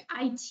feel like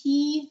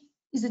IT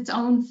is its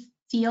own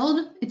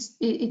field. It's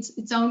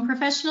its own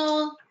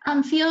professional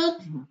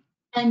field.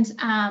 And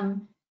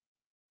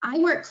I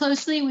work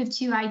closely with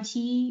 2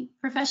 IT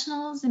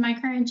professionals in my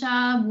current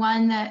job,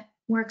 one that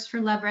works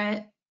for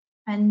Leverett,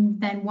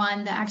 and then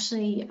one that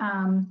actually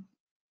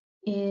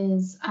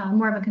is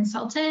more of a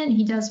consultant.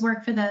 He does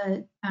work for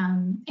the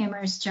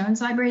Amherst Jones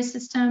Library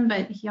System,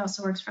 but he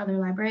also works for other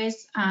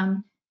libraries.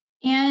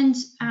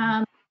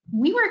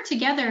 We work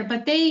together,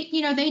 but they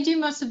do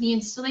most of the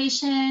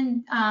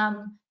installation.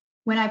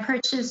 When I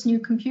purchased new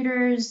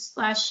computers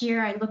last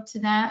year, I looked to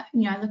that.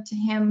 I looked to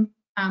him,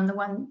 the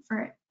one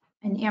for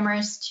an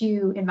Amherst,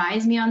 to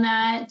advise me on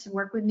that, to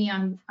work with me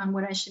on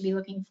what I should be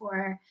looking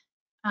for.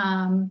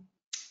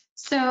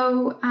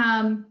 So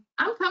I'm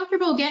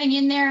comfortable getting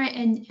in there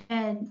and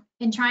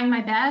trying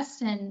my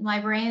best. And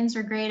librarians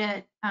are great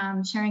at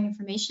sharing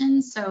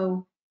information.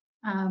 So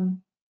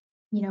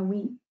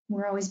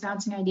we're always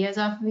bouncing ideas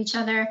off of each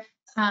other.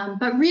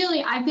 But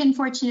really, I've been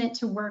fortunate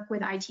to work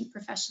with IT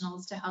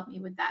professionals to help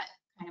me with that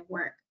kind of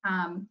work.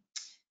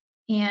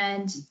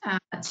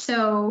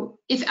 So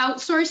if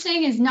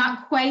outsourcing is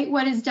not quite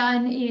what is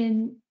done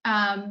in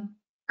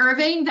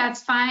Irving,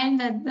 that's fine.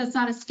 That's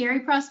not a scary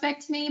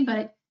prospect to me.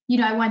 But,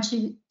 I want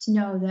you to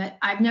know that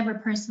I've never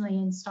personally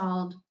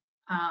installed,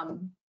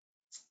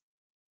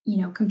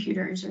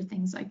 computers or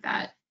things like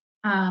that.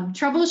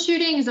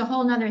 Troubleshooting is a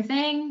whole nother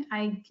thing.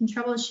 I can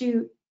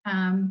troubleshoot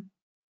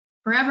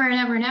forever and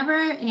ever and ever,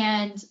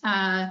 and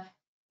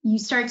you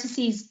start to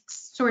see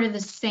sort of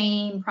the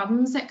same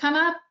problems that come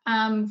up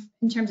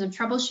in terms of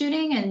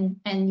troubleshooting,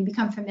 and you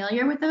become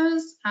familiar with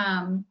those.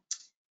 And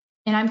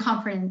I'm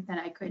confident that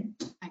I could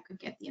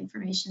get the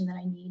information that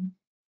I need.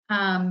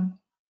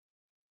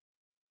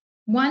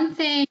 One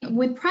thing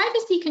with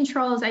privacy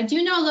controls, I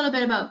do know a little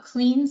bit about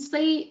Clean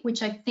Slate,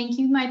 which I think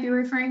you might be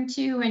referring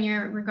to when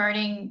you're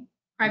regarding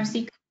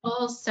privacy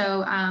controls.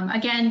 So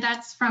again,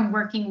 that's from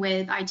working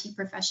with IT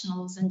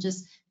professionals and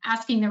just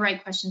asking the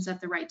right questions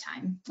at the right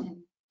time,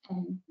 and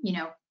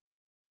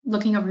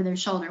looking over their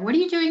shoulder. What are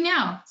you doing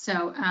now?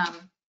 So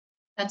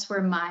that's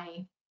where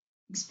my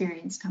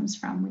experience comes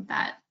from with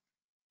that.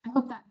 I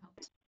hope that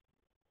helped.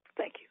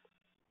 Thank you.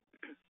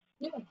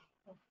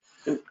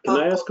 Yeah. Can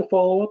I ask a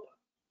follow-up?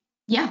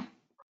 Yeah.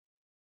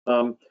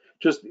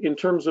 Just in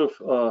terms of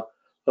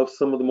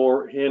some of the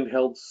more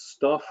handheld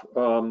stuff,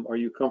 are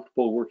you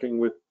comfortable working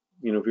with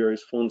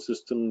various phone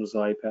systems,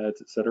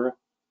 iPads, etc.?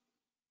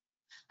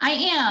 I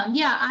am.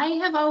 Yeah, I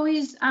have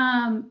always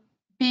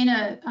been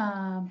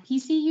a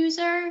PC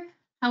user.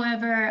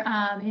 However,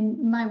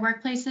 in my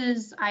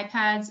workplaces,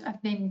 iPads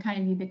have been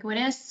kind of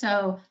ubiquitous.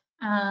 So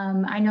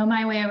I know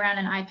my way around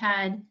an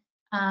iPad.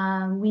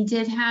 We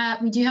do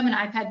have an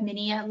iPad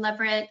mini at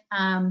Leverett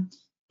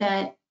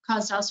that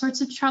caused all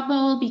sorts of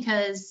trouble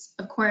because,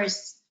 of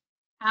course,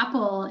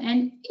 Apple,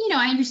 and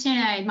I understand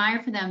and I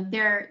admire for them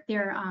their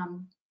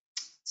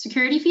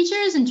security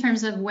features in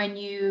terms of when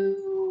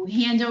you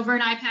hand over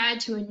an iPad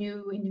to a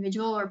new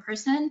individual or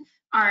person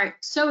are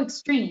so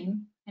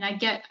extreme, and I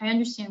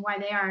understand why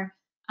they are.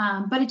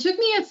 But it took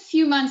me a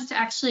few months to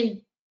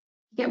actually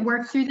get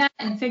work through that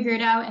and figure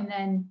it out, and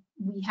then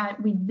we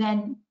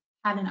then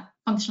had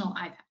functional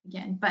iPad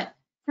again. But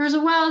there was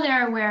a while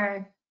there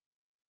where,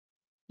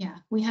 yeah,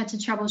 we had to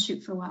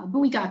troubleshoot for a while, but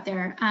we got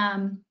there.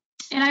 And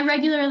I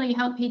regularly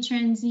help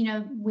patrons,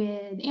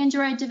 with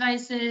Android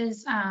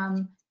devices.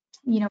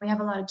 We have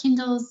a lot of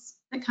Kindles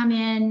that come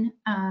in.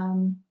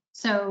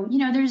 So,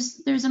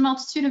 there's a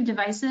multitude of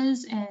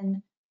devices,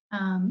 and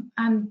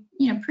I'm,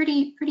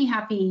 pretty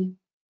happy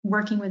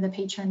working with a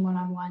patron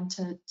one-on-one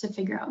to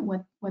figure out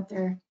what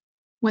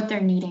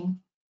they're needing.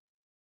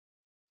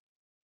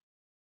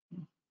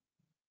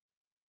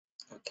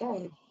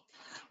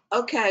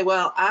 Okay,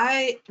 well,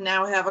 I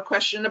now have a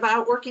question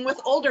about working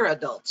with older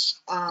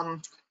adults.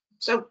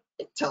 So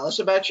tell us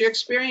about your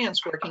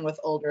experience working with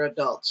older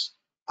adults.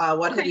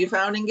 What have you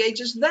found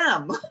engages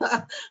them?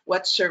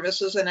 What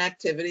services and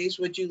activities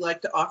would you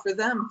like to offer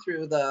them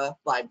through the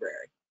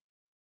library?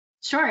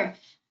 Sure.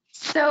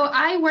 So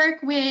I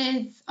work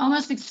with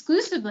almost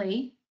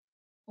exclusively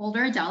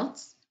older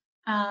adults.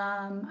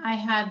 I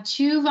have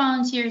 2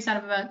 volunteers out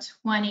of about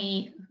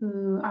 20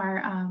 who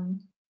are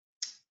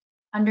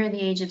under the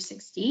age of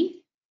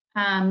 60.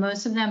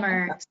 Most of them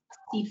are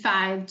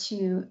 65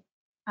 to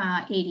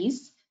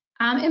 80s.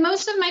 And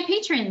most of my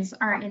patrons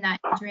are in that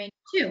age range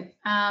too.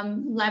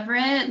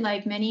 Leverett,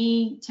 like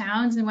many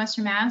towns in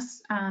Western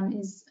Mass,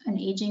 is an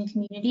aging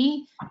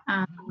community.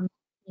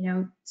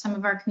 Some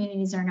of our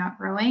communities are not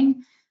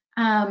growing.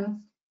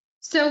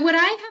 So what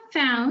I have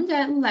found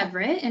at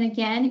Leverett, and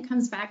again, it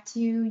comes back to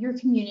your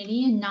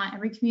community, and not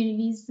every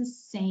community is the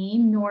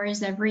same, nor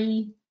is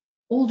every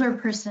older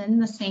person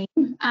the same.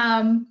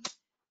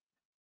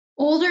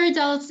 Older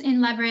adults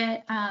in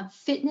Leverett,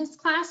 fitness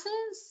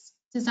classes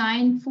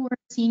designed for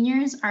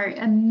seniors are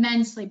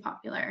immensely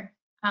popular,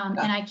 and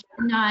I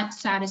cannot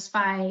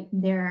satisfy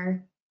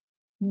their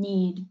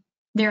need,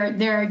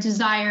 their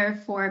desire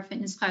for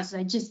fitness classes.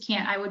 I just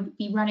can't. I would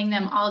be running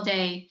them all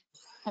day,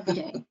 every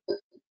day.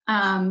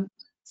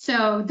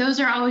 So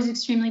those are always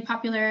extremely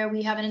popular.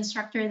 We have an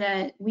instructor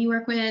that we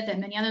work with, that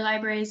many other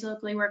libraries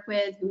locally work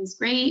with, who is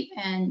great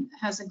and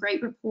has a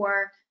great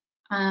rapport.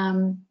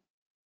 And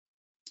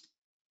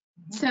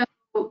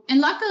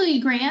luckily,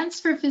 grants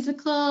for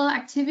physical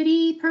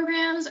activity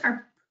programs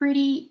are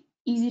pretty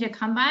easy to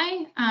come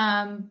by.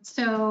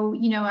 So,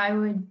 I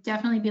would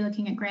definitely be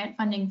looking at grant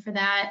funding for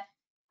that.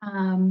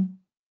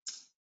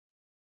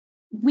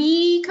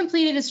 We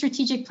completed a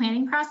strategic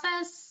planning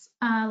process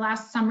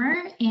last summer,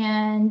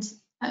 and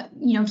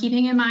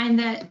keeping in mind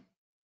that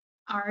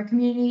our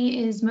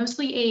community is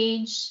mostly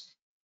age,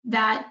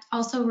 that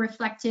also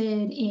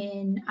reflected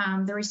in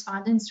the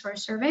respondents to our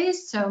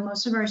surveys. So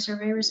most of our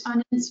survey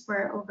respondents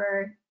were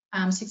over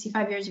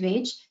 65 years of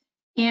age.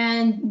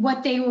 And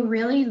what they were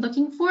really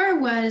looking for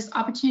was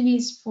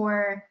opportunities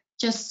for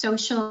just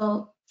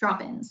social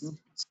drop-ins.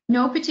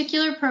 No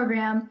particular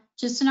program,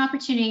 just an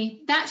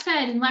opportunity. That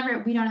said, in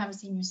Leverett, we don't have a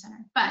senior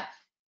center,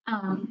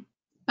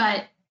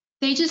 but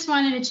they just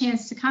wanted a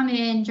chance to come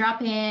in,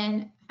 drop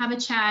in, have a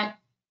chat,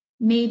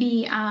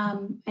 maybe,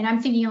 and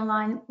I'm thinking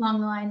along the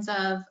lines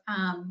of,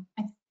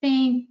 I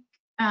think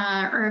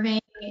Irving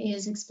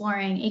is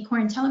exploring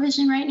Acorn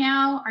Television right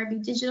now,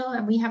 RB Digital,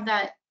 and we have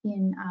that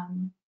in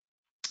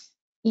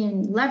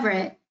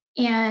Leverett.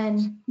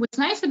 And what's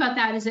nice about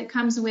that is it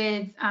comes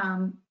with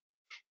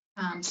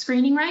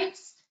screening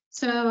rights.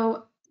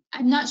 So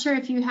I'm not sure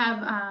if you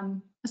have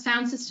a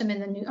sound system in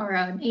the new, or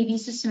an AV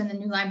system in the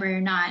new library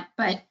or not,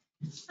 but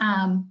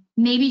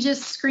maybe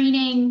just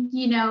screening,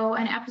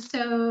 an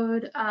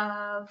episode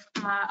of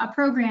a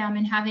program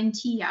and having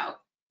tea out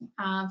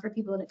for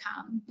people to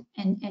come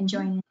and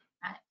join in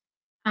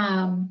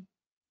that.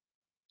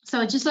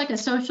 So just like a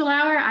social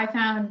hour, I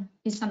found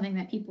is something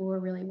that people were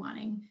really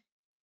wanting.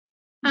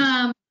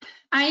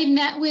 I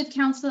met with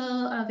Council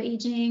of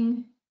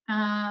Aging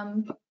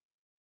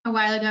a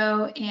while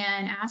ago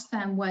and asked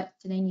them what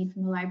do they need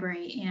from the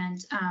library.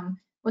 And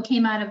what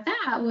came out of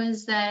that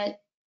was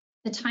that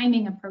the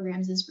timing of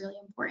programs is really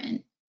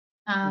important.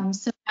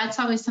 So that's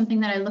always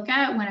something that I look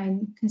at when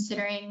I'm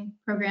considering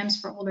programs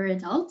for older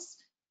adults.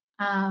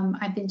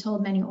 I've been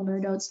told many older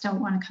adults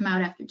don't want to come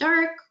out after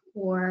dark,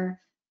 or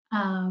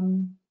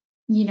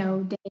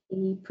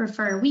they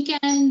prefer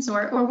weekends,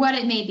 or what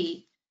it may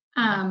be.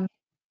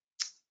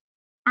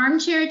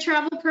 Armchair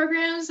travel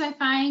programs I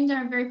find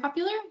are very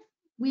popular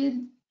with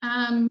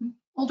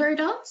older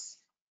adults.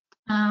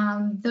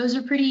 Those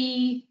are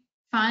pretty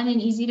fun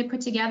and easy to put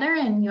together,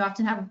 and you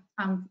often have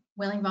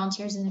willing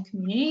volunteers in the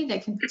community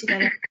that can put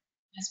together a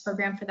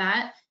program for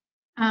that.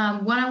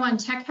 One-on-one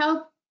tech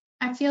help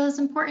I feel is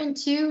important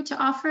too to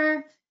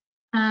offer.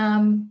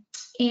 And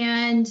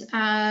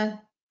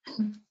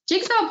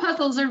jigsaw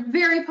puzzles are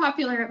very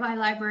popular at my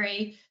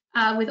library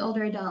with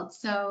older adults.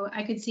 So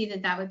I could see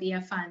that would be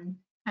a fun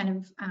kind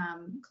of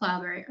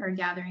club or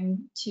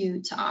gathering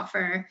to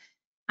offer.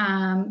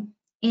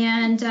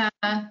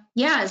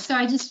 Yeah, so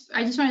I just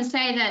want to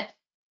say that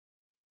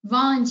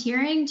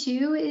volunteering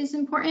too is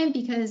important,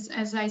 because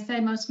as I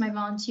said, most of my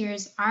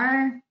volunteers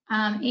are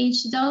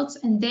aged adults,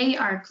 and they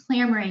are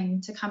clamoring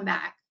to come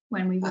back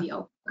when we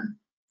reopen.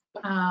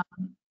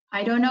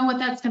 I don't know what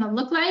that's going to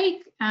look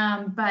like,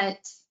 but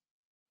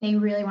they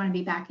really want to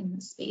be back in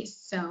the space.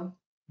 So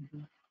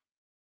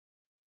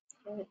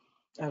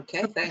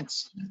Okay,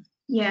 thanks.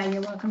 yeah,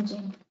 you're welcome,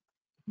 Jane.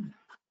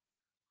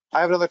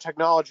 I have another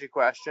technology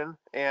question,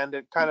 and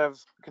it kind of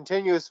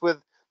continues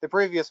with the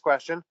previous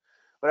question.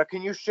 But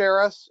can you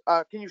share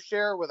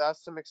with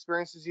us some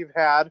experiences you've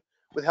had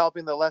with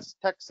helping the less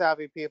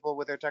tech-savvy people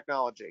with their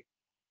technology?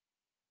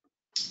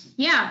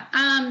 Yeah.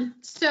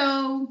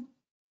 So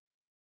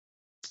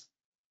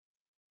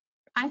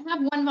I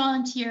have one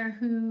volunteer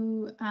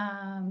who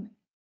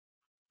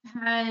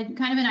had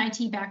kind of an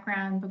IT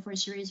background before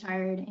she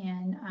retired,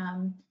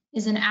 and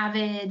is an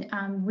avid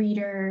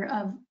reader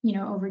of,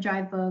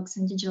 Overdrive books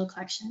and digital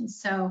collections.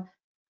 So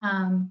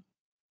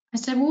I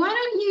said, well, why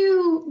don't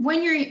you,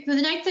 for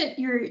the night that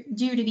you're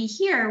due to be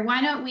here,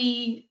 why don't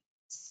we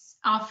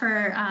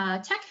offer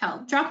tech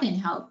help, drop-in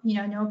help,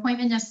 no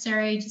appointment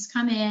necessary, just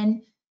come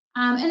in.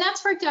 And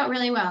that's worked out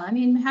really well. I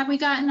mean, have we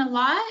gotten a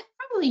lot?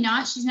 Probably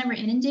not. She's never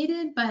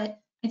inundated, but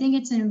I think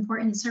it's an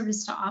important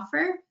service to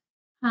offer.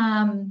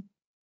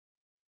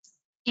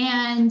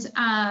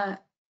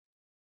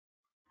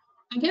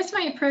 I guess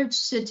my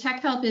approach to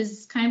tech help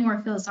is kind of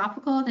more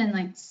philosophical than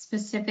like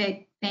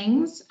specific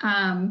things.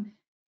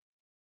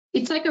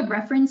 It's like a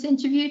reference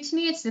interview to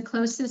me. It's the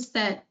closest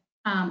that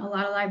a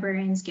lot of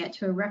librarians get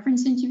to a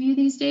reference interview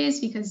these days,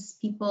 because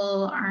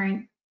people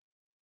aren't,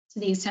 to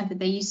the extent that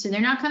they used to,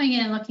 they're not coming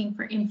in and looking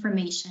for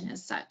information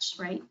as such,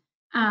 right?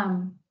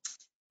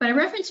 But a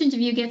reference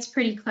interview gets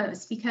pretty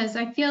close, because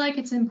I feel like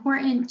it's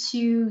important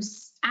to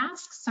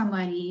ask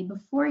somebody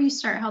before you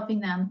start helping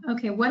them,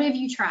 okay, what have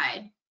you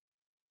tried?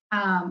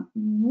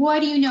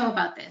 What do you know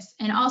about this?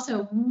 And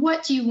also,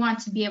 what do you want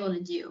to be able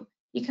to do?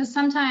 Because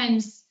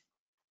sometimes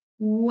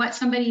what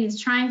somebody is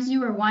trying to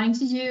do or wanting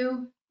to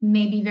do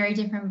may be very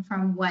different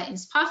from what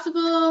is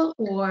possible,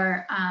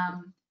 or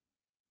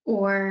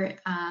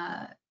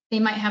they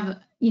might have,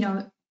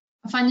 a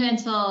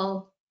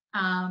fundamental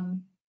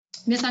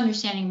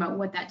misunderstanding about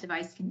what that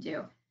device can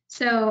do.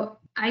 So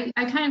I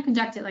kind of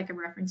conduct it like a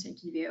reference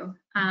interview.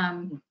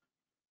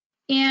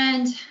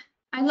 And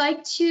I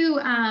like to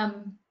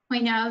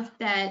point out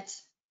that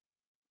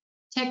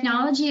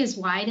technology is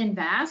wide and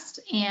vast,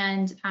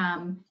 and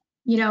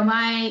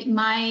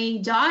my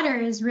daughter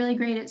is really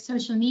great at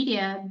social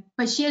media,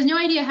 but she has no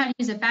idea how to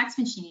use a fax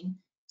machine.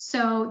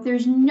 So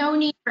there's no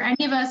need for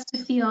any of us to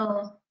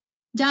feel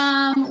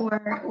dumb,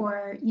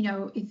 or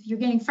if you're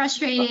getting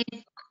frustrated,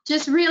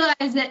 just realize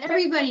that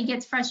everybody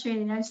gets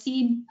frustrated. I've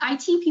seen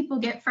IT people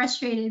get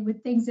frustrated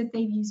with things that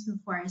they've used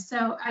before.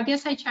 So I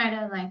guess I try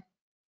to like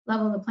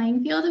level the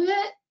playing field a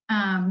bit,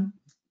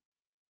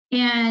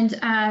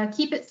 and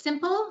keep it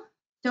simple.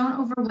 Don't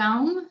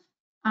overwhelm.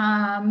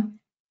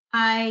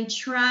 I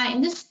try,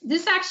 and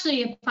this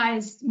actually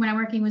applies when I'm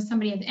working with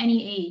somebody of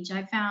any age.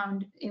 I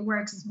found it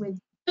works with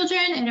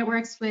children and it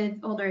works with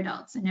older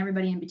adults and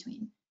everybody in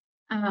between.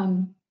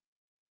 I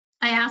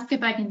ask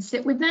if I can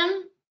sit with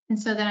them, and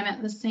so that I'm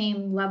at the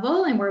same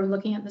level and we're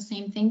looking at the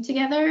same thing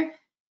together.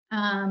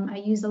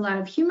 I use a lot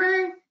of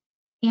humor,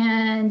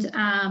 and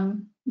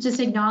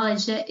just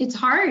acknowledge that it's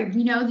hard.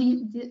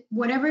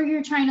 Whatever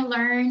you're trying to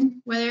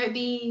learn, whether it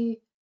be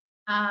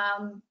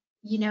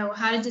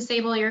how to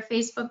disable your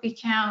Facebook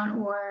account,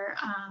 or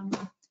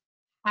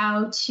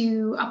how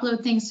to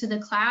upload things to the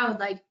cloud,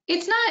 like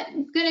it's not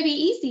going to be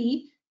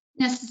easy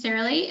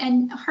necessarily,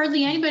 and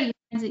hardly anybody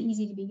finds it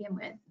easy to begin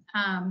with.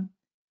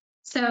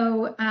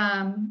 So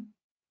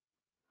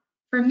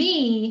for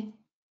me,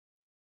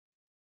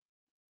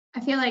 I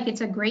feel like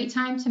it's a great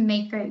time to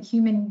make a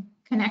human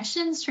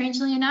connection,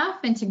 strangely enough,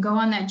 and to go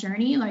on that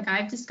journey. Like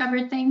I've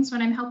discovered things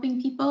when I'm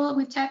helping people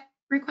with tech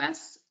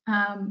requests.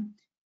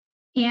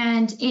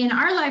 And in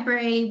our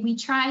library, we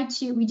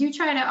do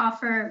try to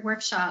offer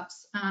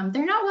workshops.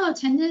 They're not well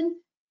attended,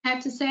 I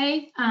have to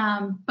say.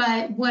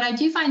 But what I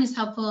do find is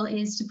helpful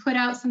is to put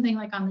out something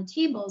like on the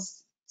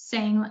tables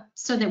saying,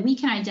 so that we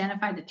can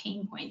identify the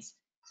pain points.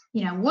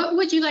 What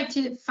would you like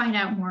to find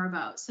out more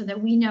about, so that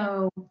we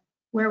know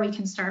where we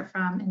can start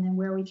from and then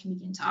where we can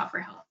begin to offer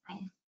help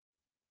from.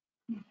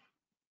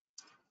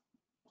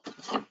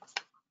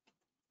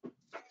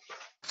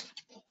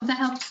 That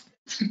helps.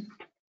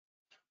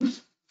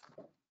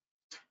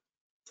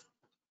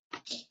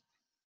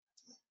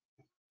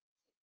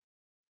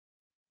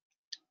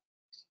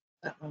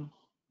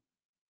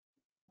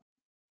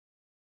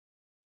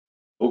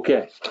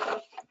 Okay.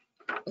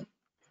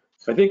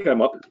 I think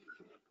I'm up.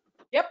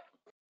 Yep.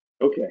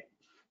 Okay.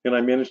 And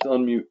I managed to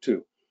unmute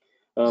too.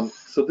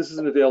 So this is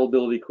an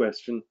availability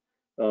question.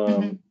 As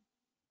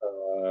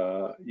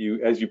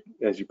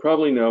you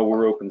probably know,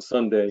 we're open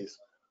Sundays,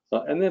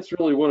 and that's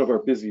really one of our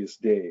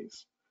busiest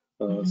days.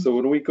 So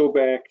when we go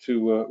back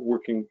to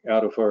working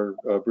out of our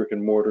brick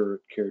and mortar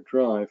at Care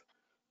Drive,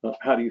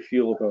 how do you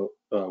feel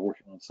about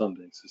working on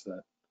Sundays?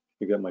 I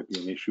think that might be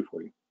an issue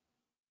for you.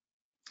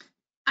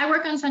 I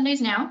work on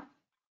Sundays now.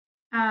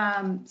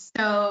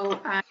 So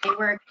I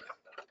work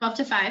 12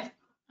 to 5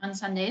 on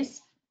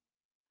Sundays.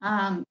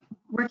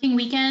 Working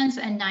weekends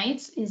and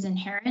nights is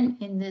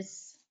inherent in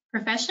this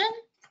profession.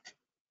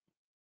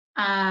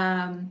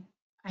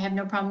 I have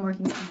no problem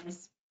working with you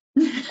guys.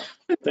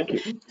 Thank you.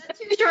 Is that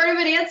too short of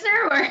an answer,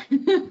 or?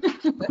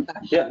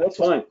 Yeah, that's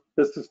fine.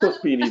 This is supposed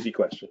to be an easy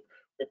question.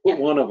 Put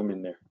one of them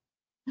in there.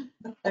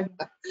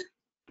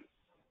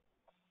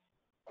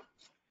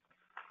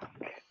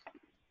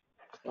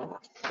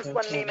 This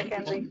one me,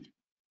 Mackenzie.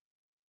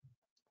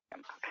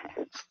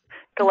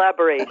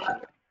 Collaboration.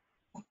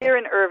 Here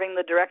in Irving,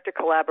 the director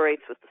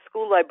collaborates with the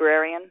school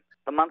librarian,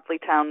 the monthly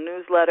town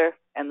newsletter,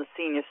 and the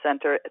senior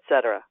center,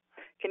 etc.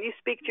 Can you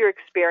speak to your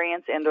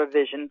experience and or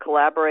vision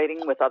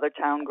collaborating with other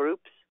town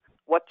groups?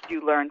 What did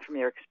you learn from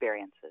your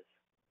experiences?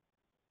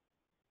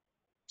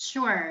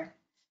 Sure.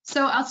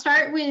 So I'll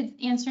start with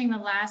answering the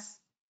last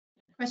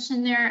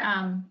question there.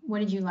 What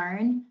did you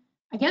learn?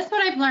 I guess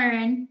what I've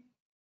learned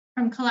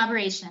from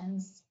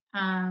collaborations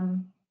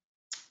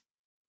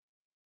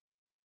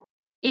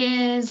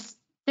is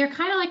they're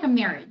kind of like a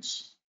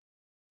marriage.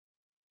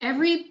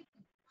 Every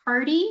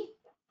party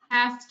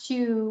has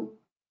to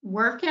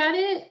work at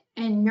it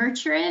and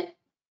nurture it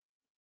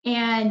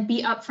and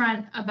be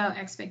upfront about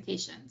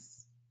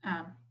expectations,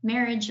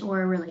 marriage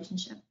or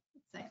relationship,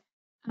 let's say.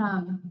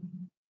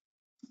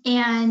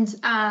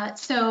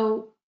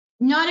 So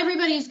not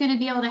everybody is going to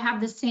be able to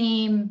have the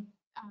same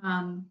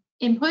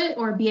input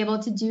or be able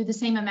to do the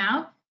same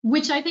amount,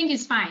 which I think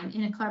is fine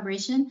in a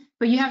collaboration,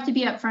 but you have to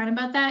be upfront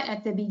about that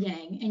at the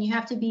beginning, and you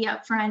have to be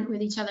upfront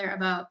with each other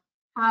about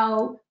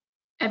how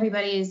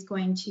everybody is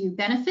going to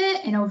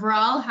benefit and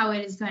overall how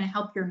it is going to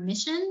help your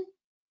mission,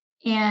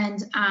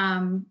 and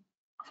how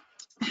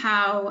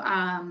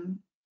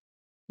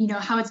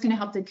it's going to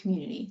help the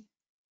community.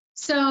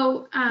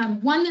 So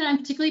one that I'm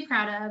particularly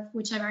proud of,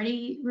 which I've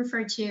already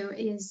referred to,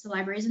 is the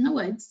Libraries in the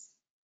Woods.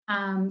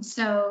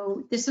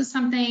 So this was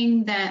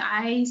something that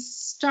I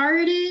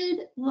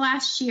started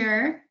last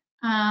year.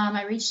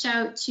 I reached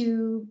out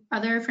to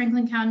other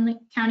Franklin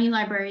County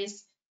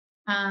libraries,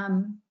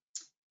 and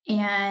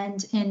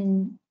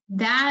in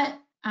that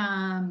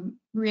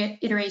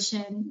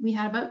iteration, we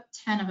had about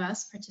 10 of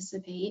us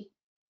participate.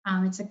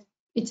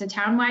 It's a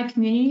town-wide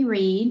community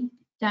read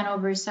done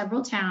over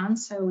several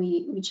towns, so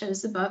we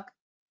chose the book.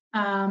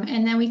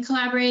 And then we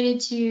collaborated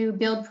to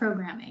build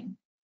programming.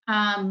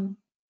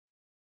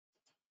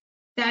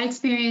 That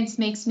experience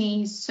makes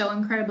me so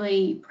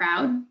incredibly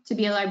proud to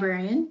be a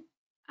librarian,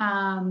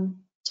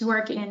 to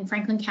work in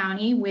Franklin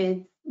County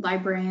with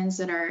librarians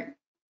that are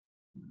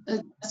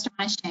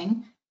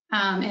astonishing,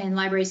 and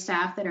library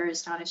staff that are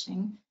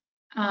astonishing.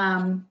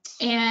 And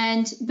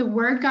the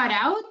word got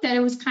out that it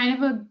was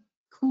kind of a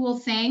cool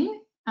thing.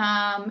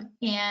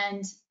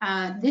 And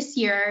this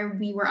year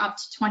we were up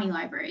to 20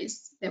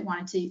 libraries that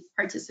wanted to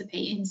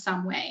participate in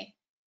some way.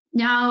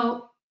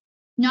 Now,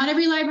 not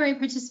every library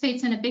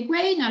participates in a big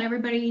way. Not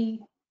everybody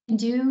can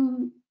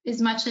do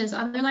as much as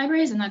other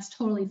libraries, and that's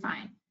totally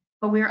fine.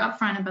 But we were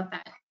upfront about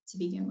that to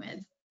begin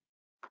with.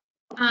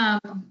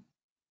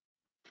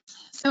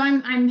 So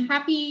I'm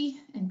happy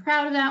and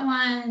proud of that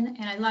one,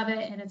 and I love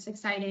it, and it's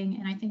exciting,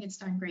 and I think it's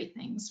done great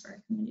things for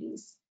our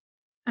communities.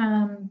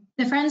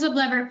 The Friends of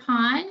Leverett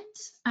Pond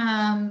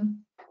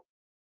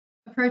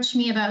approached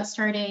me about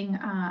starting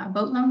a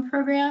boat loan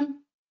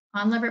program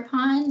on Leverett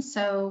Pond.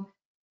 So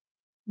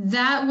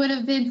that would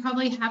have been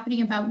probably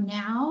happening about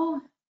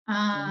now.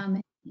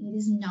 It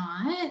is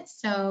not.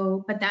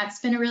 So, but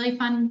that's been a really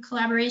fun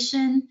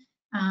collaboration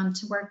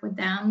to work with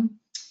them.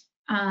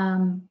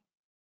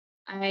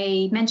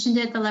 I mentioned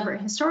it, the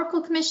Leverett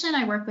Historical Commission.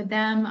 I work with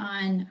them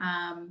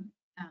on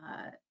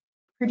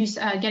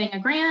getting a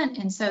grant.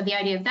 And so the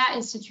idea of that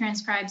is to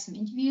transcribe some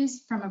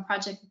interviews from a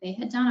project that they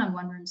had done on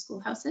one-room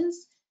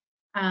schoolhouses.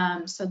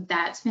 So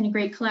that's been a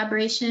great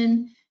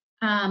collaboration.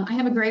 I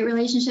have a great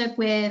relationship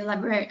with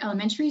Leverett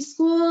Elementary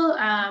School,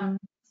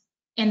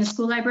 and the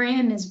school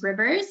librarian, Ms.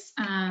 Rivers.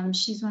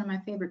 She's one of my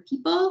favorite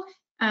people.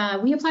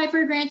 We applied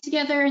for a grant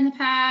together in the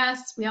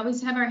past. We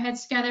always have our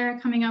heads together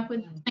coming up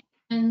with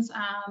plans.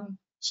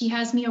 She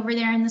has me over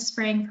there in the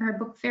spring for her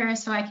book fair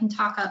so I can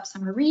talk up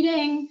summer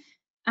reading.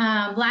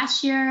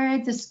 Last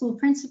year, the school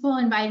principal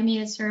invited me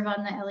to serve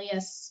on the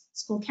LES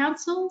school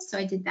council, so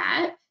I did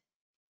that.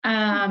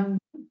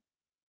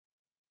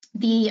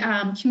 The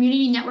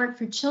Community Network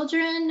for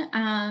Children,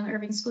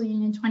 Irving School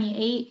Union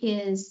 28,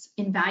 is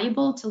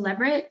invaluable to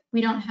Leverett.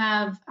 We don't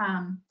have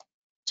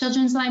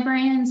children's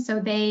librarians, so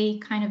they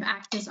kind of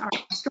act as our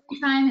story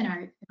time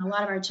in a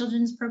lot of our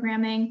children's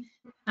programming.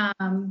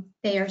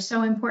 They are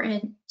so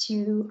important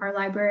to our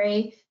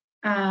library.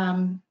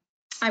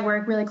 I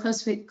work really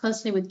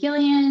closely with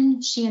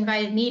Gillian. She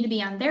invited me to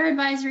be on their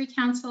advisory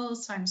council,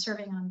 so I'm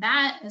serving on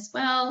that as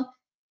well.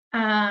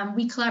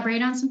 We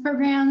collaborate on some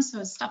programs,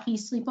 so Stuffy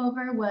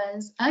Sleepover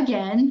was,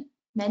 again,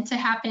 meant to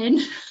happen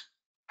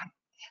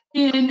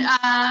in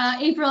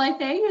April, I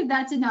think, and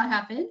that did not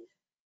happen.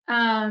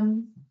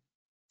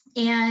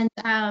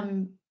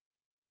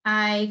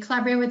 I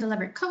collaborated with the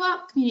Leverett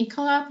Co-op, Community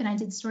Co-op, and I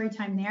did story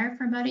time there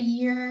for about a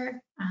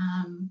year.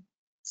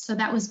 So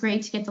that was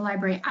great to get the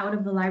library out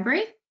of the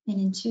library and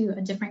into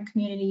a different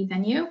community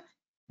venue.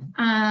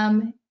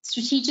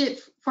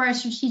 For our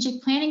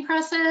strategic planning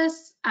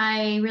process,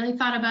 I really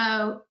thought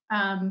about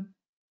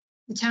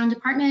the town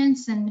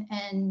departments and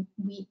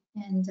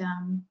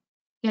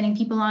getting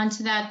people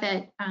onto that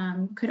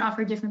could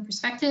offer different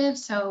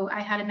perspectives. So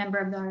I had a member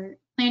of our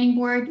planning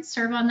board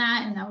serve on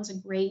that, and that was a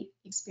great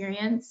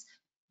experience.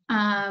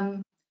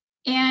 And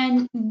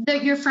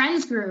your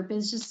friends group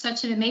is just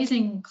such an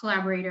amazing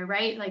collaborator,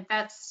 right? Like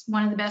that's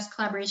one of the best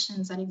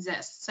collaborations that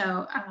exists.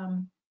 So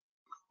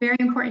very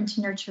important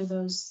to nurture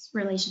those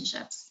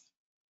relationships.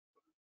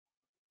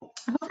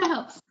 I hope that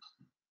helps.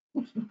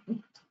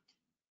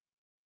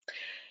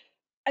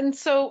 And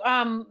so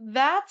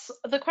that's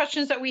the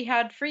questions that we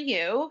had for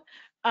you.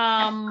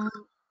 And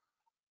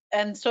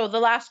so the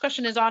last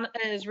question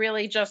is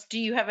really just, do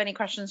you have any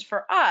questions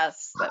for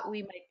us that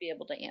we might be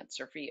able to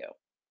answer for you?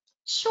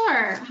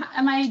 Sure.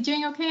 Am I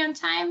doing okay on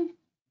time?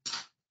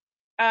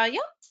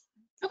 Yeah.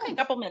 Okay. A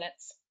couple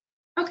minutes.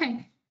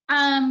 Okay.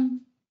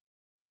 One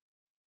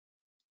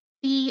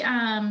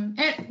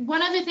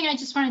other thing I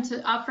just wanted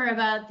to offer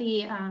about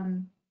the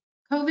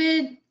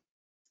COVID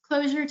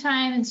closure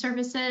time and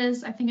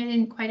services, I think I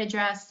didn't quite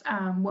address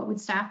what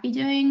would staff be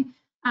doing.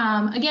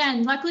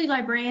 Again, luckily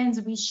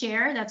librarians, we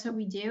share, that's what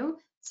we do.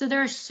 So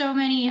there are so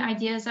many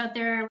ideas out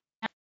there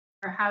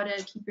for how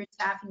to keep your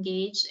staff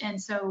engaged.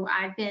 And so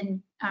I've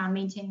been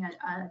maintaining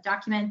a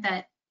document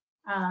that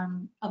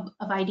of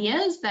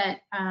ideas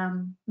that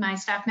my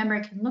staff member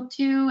can look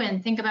to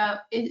and think about,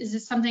 is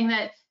this something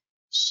that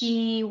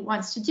she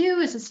wants to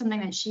do? Is this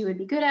something that she would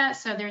be good at?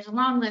 So there's a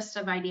long list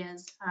of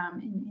ideas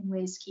in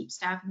ways to keep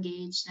staff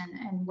engaged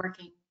and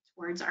working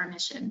towards our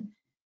mission.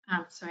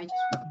 So I just,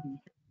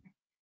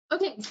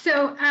 okay,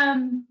 so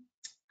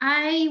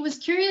I was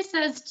curious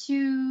as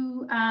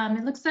to,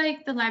 it looks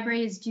like the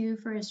library is due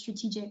for a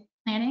strategic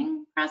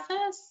planning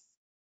process.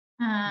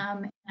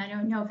 I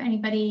don't know if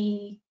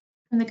anybody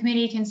from the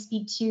committee can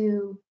speak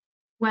to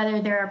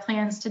whether there are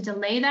plans to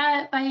delay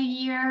that by a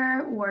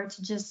year or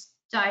to just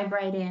dive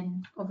right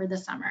in over the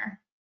summer.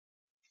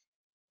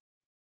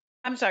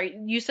 I'm sorry,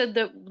 you said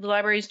the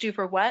library is due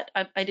for what?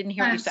 I didn't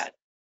hear what you said.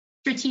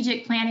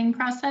 Strategic planning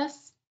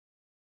process.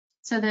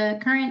 So the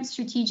current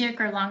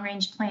strategic or long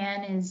range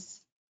plan is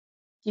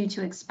due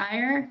to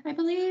expire, I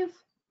believe.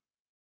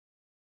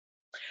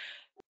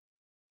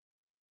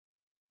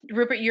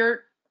 Rupert,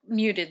 you're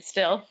muted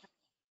still.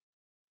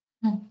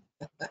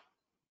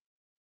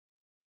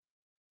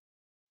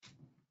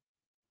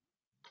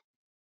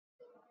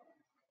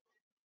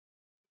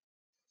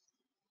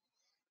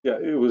 Yeah,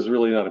 it was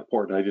really not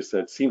important. I just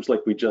said, seems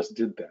like we just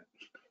did that.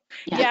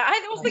 Yeah,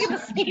 I was thinking the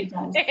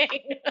same thing.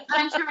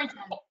 I'm sure I did.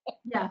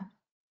 Yeah.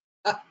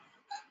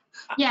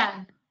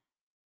 Yeah.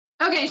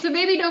 Okay, so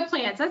maybe no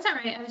plans. That's all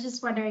right. I was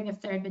just wondering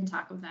if there had been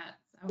talk of that.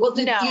 So. Well,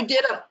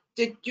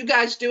 did you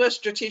guys do a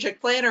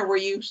strategic plan, or were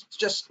you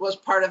just was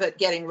part of it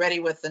getting ready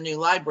with the new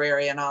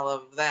library and all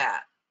of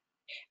that?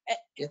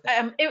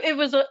 It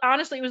was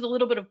honestly, it was a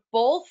little bit of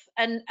both,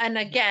 and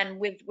again,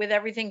 with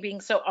everything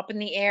being so up in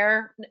the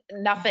air,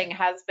 nothing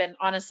has been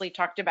honestly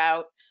talked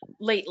about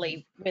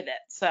lately with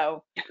it.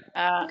 So okay.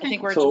 I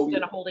think we're just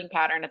in a holding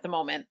pattern at the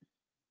moment.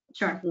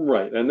 Sure.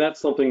 Right, and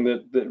that's something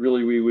that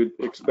really we would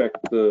expect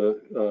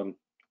the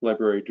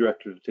library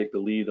director to take the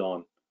lead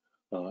on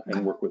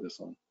and work with us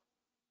on.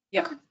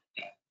 Yep.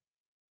 Okay.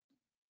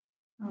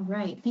 All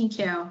right, thank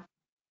you.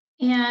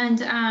 And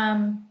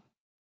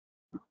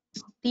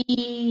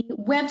the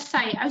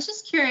website, I was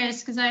just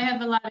curious because I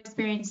have a lot of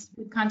experience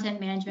with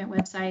content management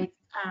websites,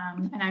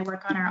 and I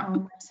work on our own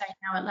website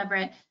now at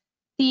Leverett.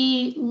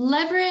 The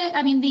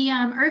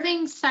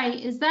Irving site,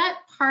 is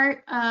that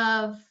part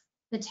of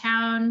the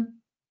town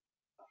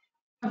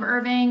of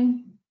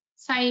Irving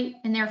site,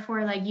 and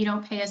therefore like you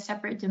don't pay a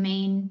separate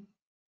domain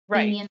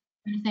Right. fee and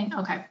anything?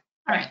 Okay,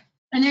 all right.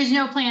 And there's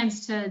no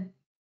plans to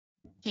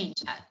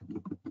change that?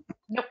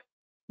 Nope,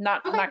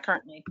 not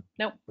currently.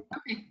 Nope.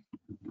 Okay.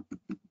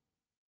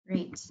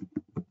 Great.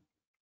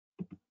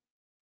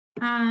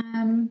 I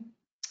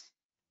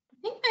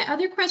think my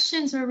other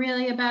questions were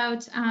really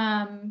about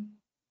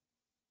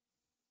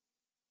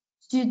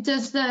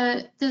does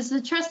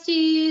the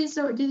trustees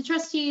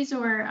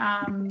or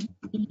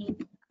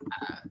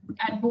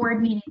at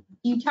board meetings,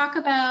 you talk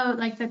about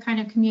like the kind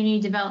of community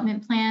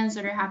development plans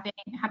that are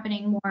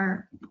happening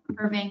more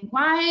Irving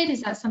wide?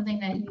 Is that something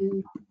that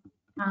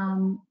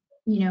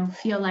you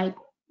feel like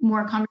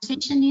more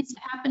conversation needs to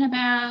happen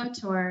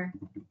about, or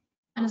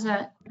how does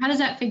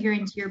that figure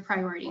into your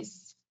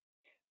priorities?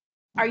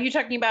 Are you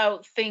talking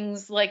about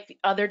things like the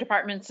other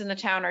departments in the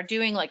town are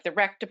doing, like the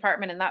rec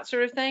department and that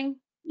sort of thing?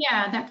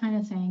 Yeah, that kind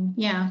of thing.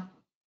 Yeah.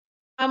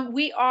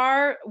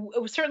 We're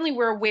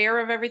aware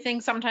of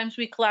everything. Sometimes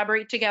we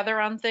collaborate together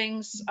on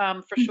things,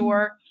 for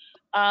sure.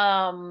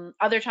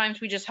 Other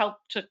times we just help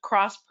to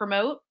cross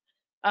promote.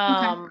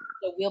 So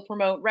we'll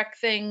promote rec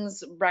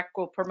things, rec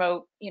will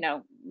promote,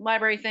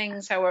 library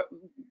things,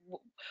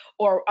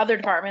 or other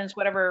departments,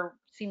 whatever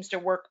seems to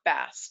work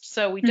best.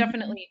 So we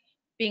definitely,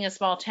 being a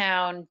small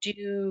town,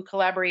 do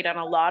collaborate on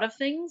a lot of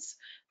things,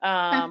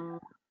 and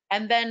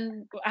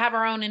then have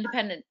our own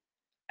independent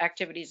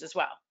activities as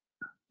well.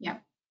 Yeah.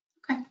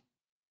 Okay.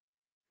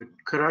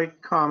 Could I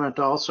comment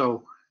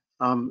also?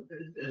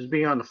 as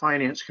being on the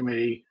finance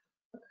committee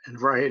and a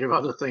variety of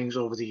other things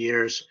over the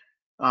years,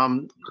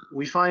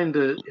 we find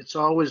that it's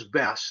always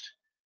best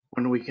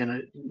when we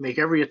can make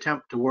every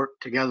attempt to work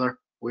together.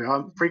 We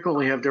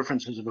frequently have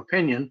differences of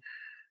opinion,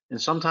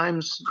 and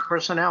sometimes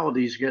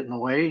personalities get in the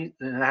way,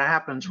 and that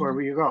happens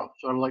wherever you go.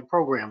 Sort of like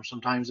programs.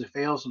 Sometimes they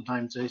fail,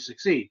 sometimes they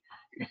succeed.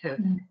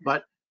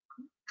 But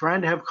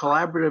trying to have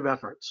collaborative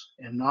efforts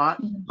and not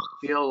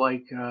feel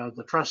like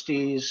the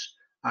trustees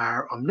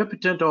are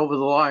omnipotent over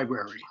the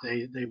library.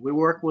 We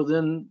work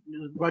within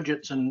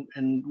budgets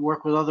and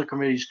work with other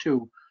committees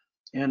too.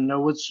 And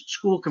with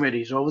school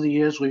committees, over the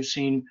years, we've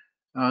seen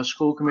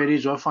school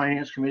committees or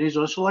finance committees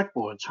or select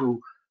boards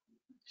who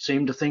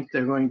seem to think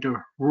they're going to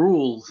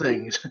rule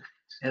things.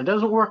 And it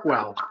doesn't work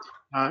well,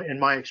 in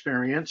my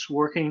experience.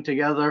 Working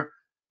together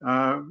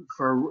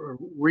for a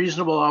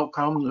reasonable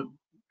outcome that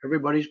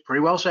everybody's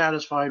pretty well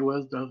satisfied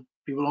with,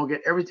 people don't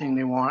get everything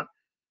they want,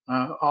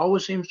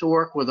 always seems to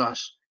work with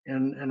us.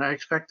 And I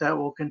expect that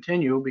will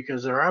continue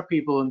because there are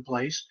people in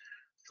place,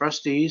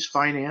 trustees,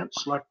 finance,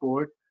 select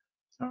board,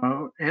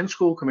 and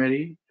school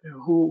committee,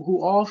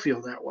 who all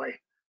feel that way.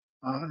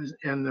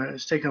 And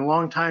it's taken a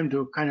long time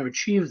to kind of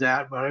achieve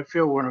that, but I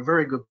feel we're in a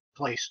very good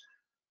place.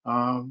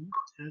 A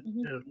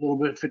little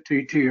bit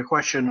to your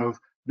question of,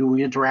 do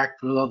we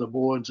interact with other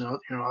boards and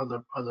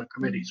other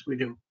committees? We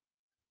do.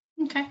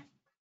 Okay,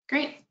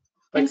 great.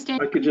 Thanks,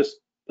 Dan. I could just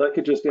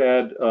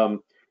add,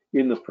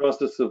 in the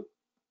process of,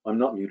 I'm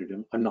not muted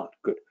him. I'm not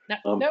good.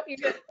 No, you're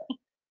good.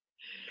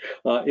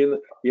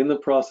 In the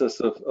process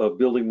of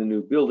building the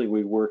new building,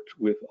 we worked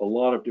with a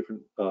lot of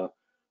different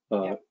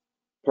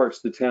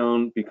parts of the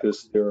town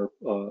because there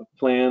are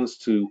plans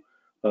to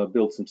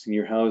build some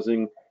senior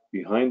housing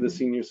behind the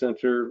senior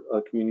center,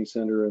 community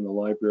center, and the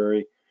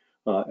library.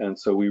 And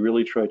so we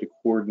really tried to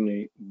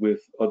coordinate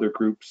with other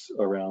groups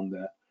around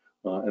that.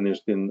 And there's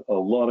been a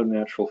lot of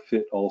natural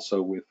fit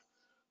also with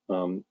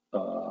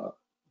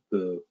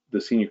the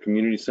senior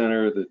community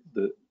center,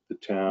 the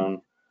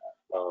town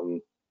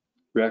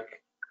rec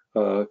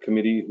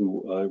committee,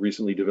 who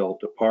recently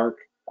developed a park,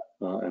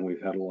 and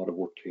we've had a lot of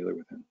work together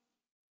with him.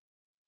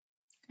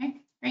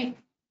 Okay, great.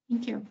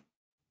 Thank you.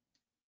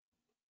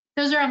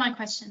 Those are all my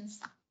questions.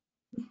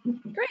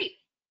 Great.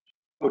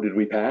 Oh, did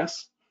we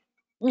pass?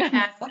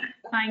 Pass.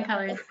 Fine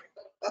colors.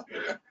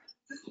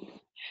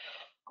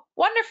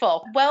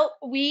 Wonderful. Well,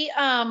 we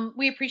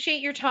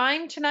appreciate your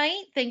time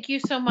tonight. Thank you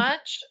so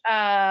much.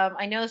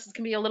 I know this is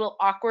gonna be a little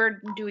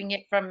awkward doing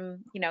it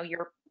from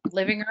your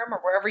living room or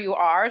wherever you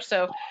are,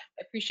 so I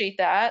appreciate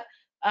that.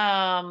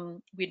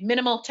 We had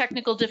minimal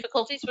technical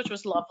difficulties, which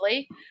was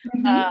lovely.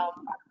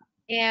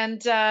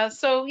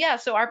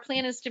 So our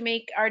plan is to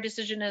make our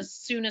decision as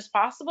soon as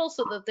possible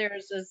so that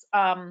there's as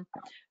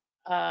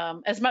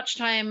much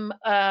time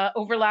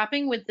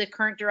overlapping with the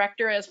current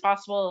director as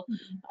possible,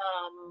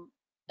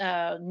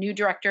 new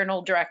director and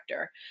old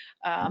director.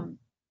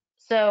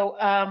 So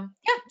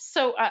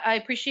I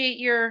appreciate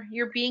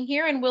your being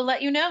here, and we'll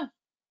let you know.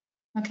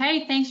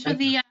 Okay, thanks for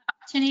the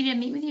opportunity to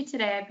meet with you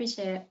today. I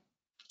appreciate it.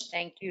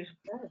 Thank you.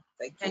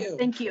 Thank Okay, you.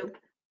 Thank you.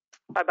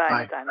 Bye-bye,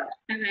 Bye. Diamond.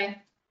 Bye-bye.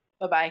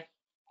 Bye-bye.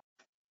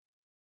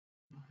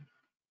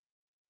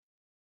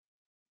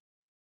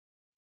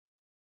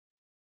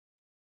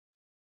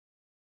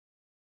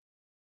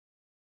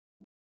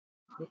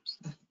 Oops.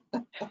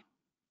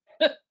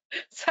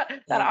 So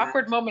that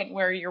awkward moment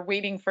where you're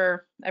waiting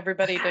for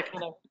everybody to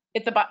kind of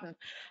hit the button.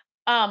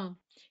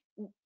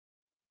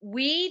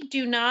 We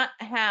do not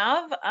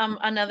have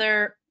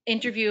another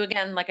interview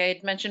again, like I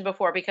had mentioned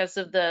before, because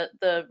of the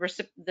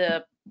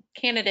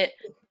candidate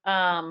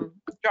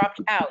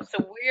dropped out. So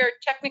we're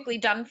technically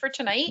done for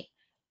tonight.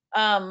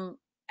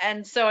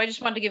 And so I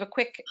just wanted to give a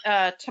quick,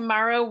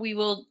 tomorrow we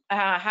will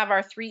have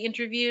our 3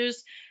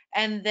 interviews,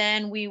 and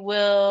then we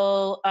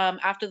will,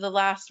 after the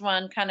last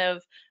one, kind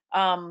of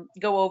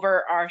go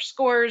over our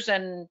scores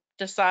and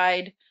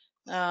decide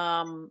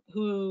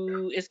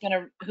who's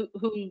going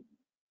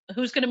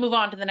to move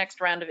on to the next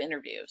round of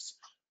interviews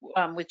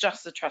with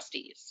just the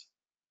trustees,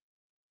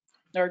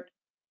 or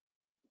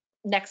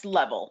next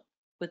level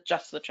with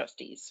just the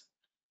trustees.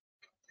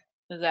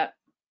 Does that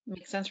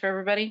make sense for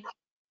everybody?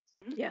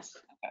 Yes.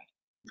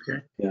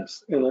 Okay.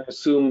 Yes, and I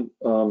assume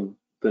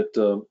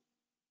that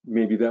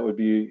maybe that would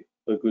be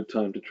a good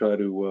time to try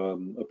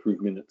to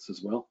approve minutes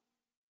as well.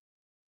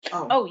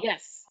 Oh,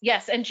 yes.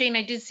 And Jane,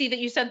 I did see that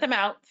you sent them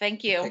out.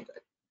 Thank you. Okay,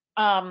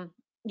 good.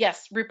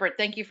 Yes, Rupert,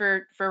 thank you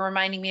for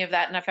reminding me of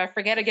that. And if I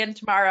forget again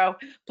tomorrow,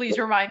 please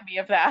remind me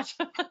of that.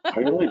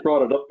 I only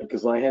brought it up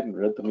because I hadn't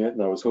read them yet,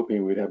 and I was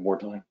hoping we'd have more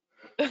time.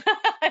 Yes.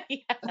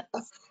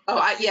 Oh,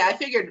 I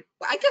figured,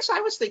 I guess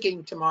I was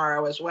thinking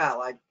tomorrow as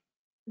well. I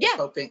was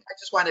hoping, I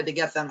just wanted to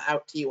get them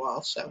out to you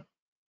all, so.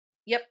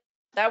 Yep.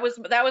 That was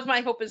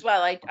my hope as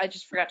well. I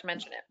just forgot to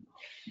mention it.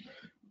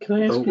 Can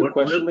I ask you a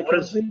question,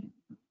 Mackenzie?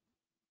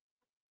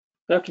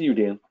 After you,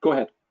 Dan. Go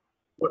ahead.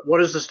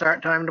 What is the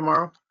start time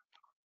tomorrow?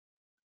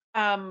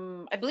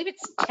 I believe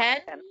it's 10.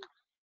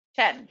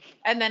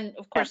 And then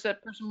of course the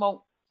person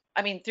won't,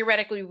 I mean,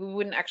 theoretically we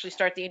wouldn't actually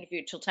start the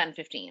interview till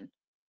 10:15.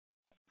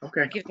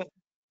 Okay. Give us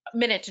a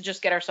minute to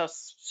just get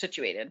ourselves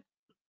situated.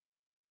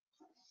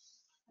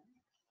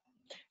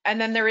 And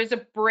then there is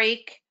a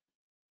break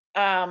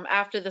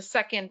after the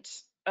second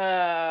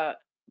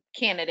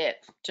candidate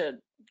to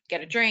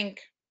get a drink,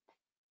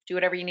 do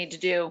whatever you need to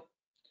do,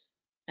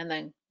 and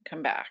then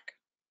come back.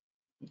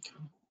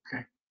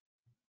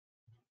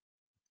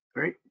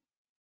 Great.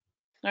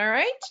 All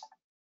right.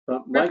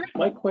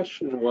 My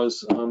question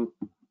was,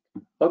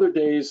 other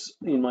days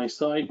in my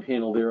side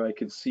panel there, I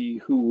could see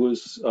who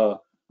was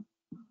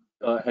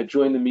had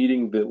joined the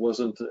meeting that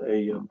wasn't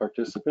a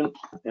participant,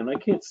 and I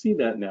can't see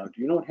that now. Do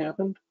you know what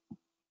happened?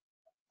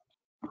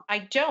 I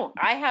don't.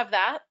 I have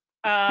that,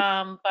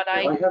 but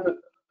I have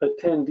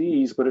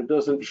attendees, but it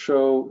doesn't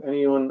show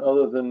anyone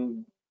other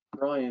than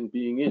Brian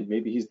being in.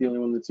 Maybe he's the only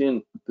one that's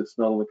in that's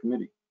not on the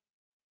committee.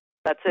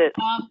 That's it.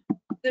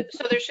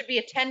 So there should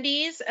be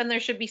attendees and there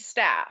should be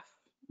staff.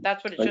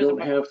 That's what it I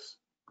shows.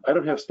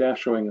 don't have staff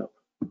showing up.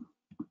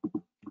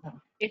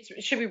 It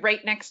should be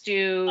right next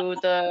to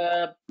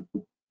the.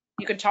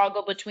 You can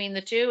toggle between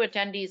the two,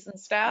 attendees and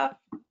staff.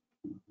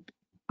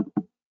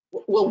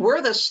 Well,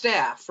 we're the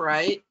staff,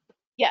 right?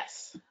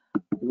 Yes.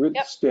 We're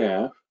the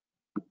staff.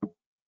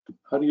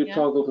 How do you Yeah.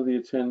 toggle to the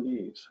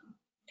attendees?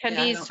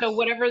 Attendees. Yeah, So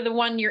whatever the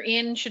one you're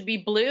in should be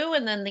blue,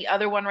 and then the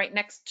other one right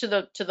next to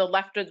the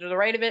left or to the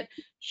right of it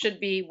should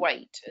be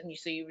white. And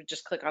so you would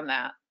just click on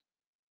that.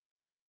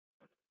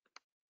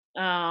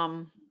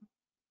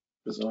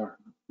 Bizarre.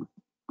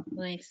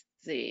 Let me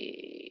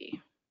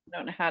see. I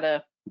don't know how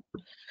to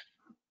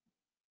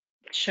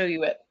show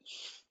you it.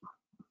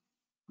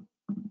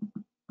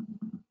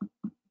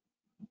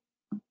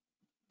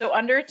 So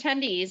under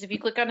attendees, if you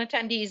click on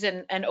attendees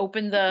and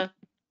open the,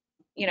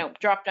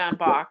 drop down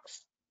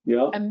box,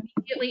 Yeah.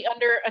 immediately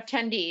under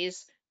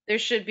attendees, there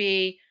should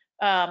be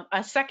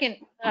a second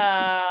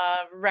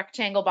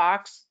rectangle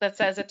box that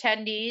says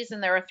attendees,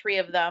 and there are 3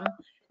 of them.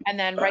 And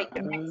then right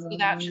next to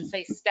that should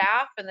say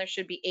staff, and there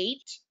should be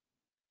 8.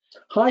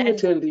 Hi,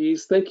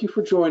 attendees. Thank you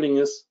for joining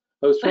us.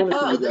 I was trying to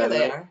Oh, figure there that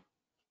they out. are.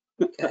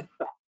 Okay.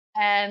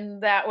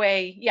 And that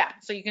way, yeah,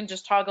 so you can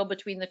just toggle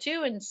between the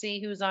two and see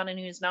who's on and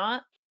who's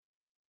not.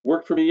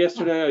 Worked for me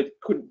yesterday.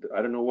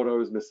 I don't know what I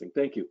was missing.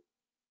 Thank you.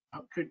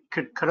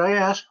 Could I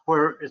ask,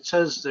 where it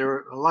says there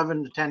are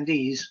 11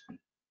 attendees,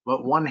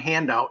 but 1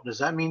 handout, does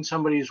that mean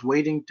somebody's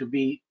waiting to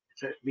be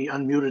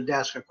unmuted to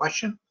ask a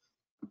question?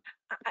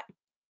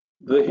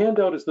 The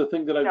handout is the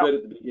thing that I No. read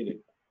at the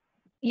beginning.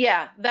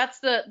 Yeah,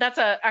 that's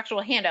a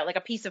actual handout, like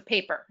a piece of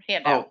paper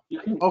handout. Oh, You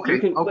can okay,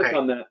 click okay.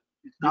 on that.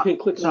 You Not- can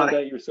click it's on not a-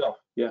 that yourself.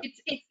 Yeah.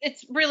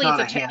 It's really not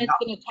it's a handout.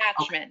 an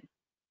attachment.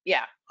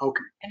 Yeah.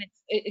 Okay. And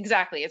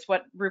exactly it's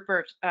what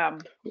Rupert Yeah.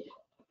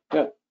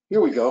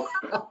 Here we go.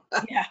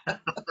 yeah.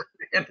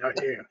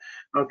 Yeah.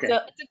 Okay. So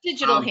it's a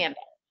digital Um,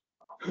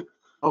 handout.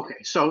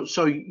 Okay.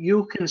 So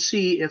you can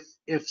see if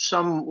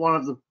one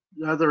of the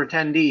other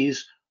attendees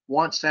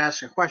wants to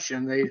ask a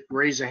question, they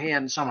raise a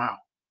hand somehow.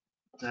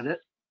 Is that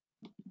it?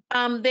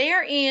 They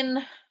are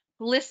in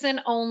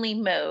listen only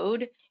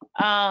mode.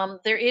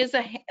 There is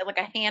a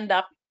hand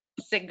up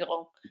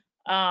signal.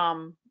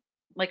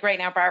 Like right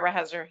now, Barbara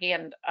has her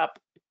hand up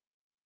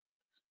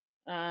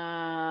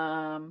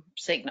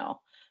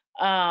signal.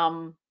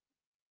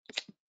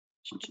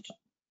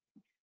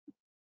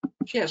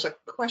 She has a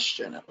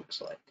question, it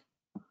looks like.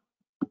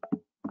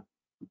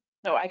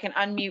 So I can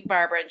unmute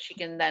Barbara and she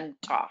can then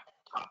talk.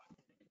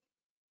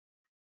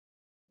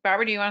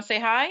 Barbara, do you want to say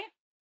hi?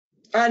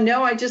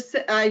 No, I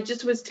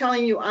just was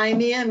telling you I'm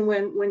in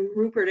when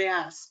Rupert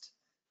asked.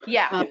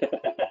 Yeah.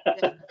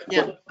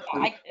 Yeah.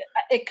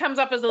 It comes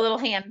up as a little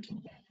hand.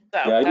 So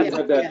Yeah, I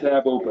didn't that's- have that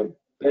tab open.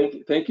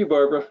 Thank you,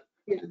 Barbara.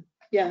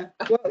 Yeah.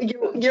 Well,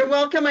 you're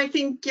welcome. I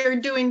think you're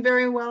doing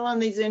very well on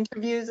these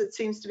interviews. It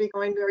seems to be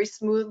going very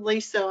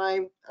smoothly. So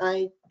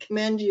I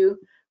commend you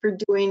for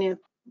doing it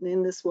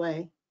in this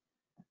way.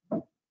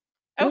 oh,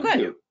 Thank good.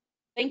 you.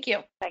 Thank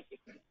you. Thank you.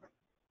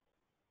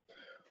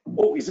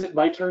 Oh, is it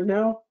my turn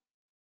now?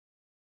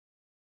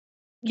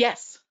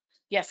 Yes.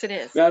 Yes, it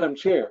is. Madam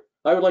Chair,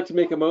 I would like to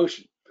make a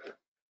motion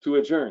to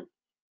adjourn.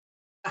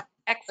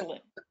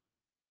 Excellent.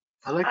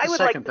 I like I the would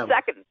like second to them.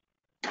 second.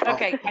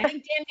 Okay. I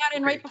think Dan got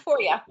in right before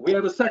you. We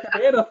have a second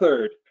and a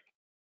third.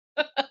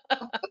 All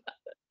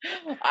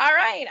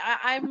right.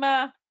 I'm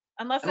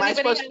unless Am I anybody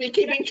supposed to has be any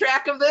keeping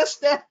track of this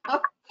now?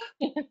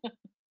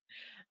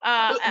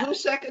 questions. Who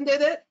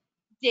seconded it?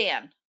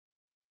 Dan.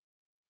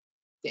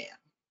 Dan.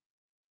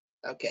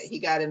 Okay, he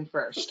got in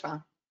first, huh?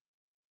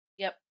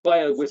 Yep. By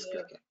a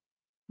whisker.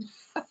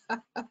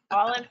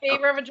 All in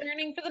favor of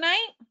adjourning for the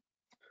night?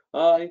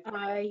 Aye.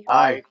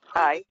 Aye.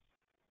 Aye.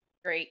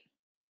 Great.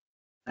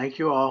 Thank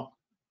you all.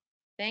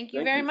 Thank you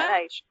Thank very you. much.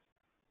 Aye.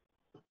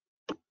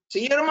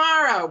 See you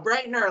tomorrow,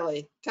 bright and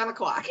early, 10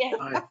 o'clock. Yeah.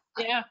 Aye.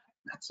 Yeah.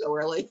 Not so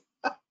early.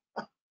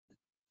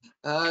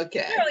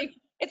 Okay,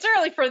 It's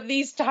early for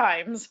these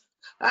times.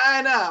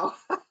 I know.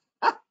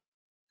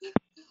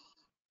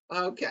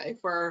 Okay,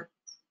 for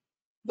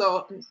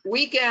the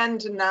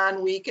weekend,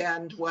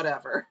 non-weekend,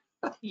 whatever.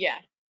 Yeah.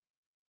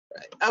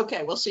 Right.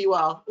 Okay, we'll see you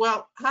all.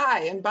 Well,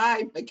 hi and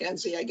bye,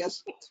 Mackenzie. I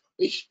guess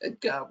we should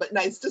go, but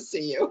nice to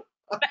see you.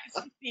 Nice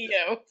to see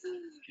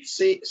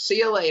you. See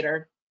you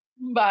later.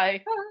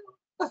 Bye.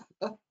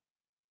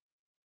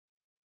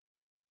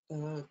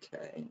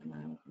 Okay, and I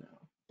don't know.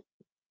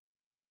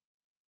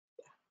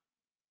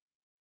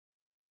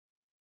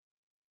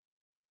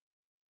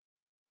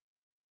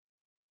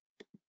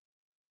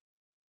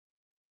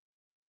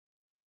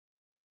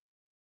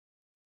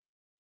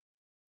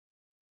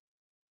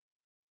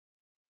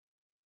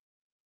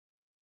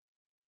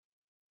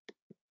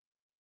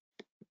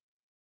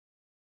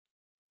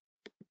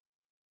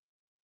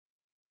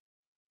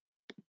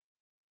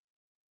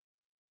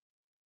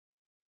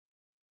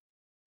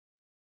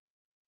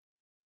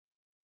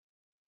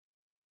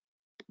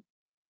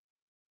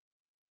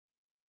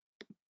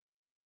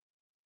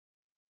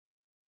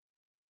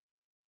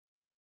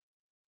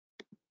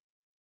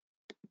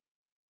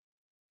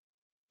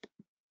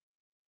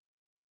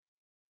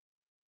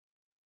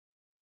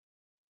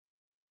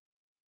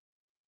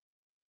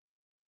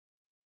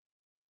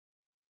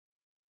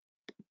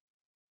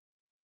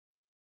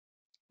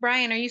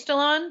 Brian, are you still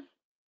on?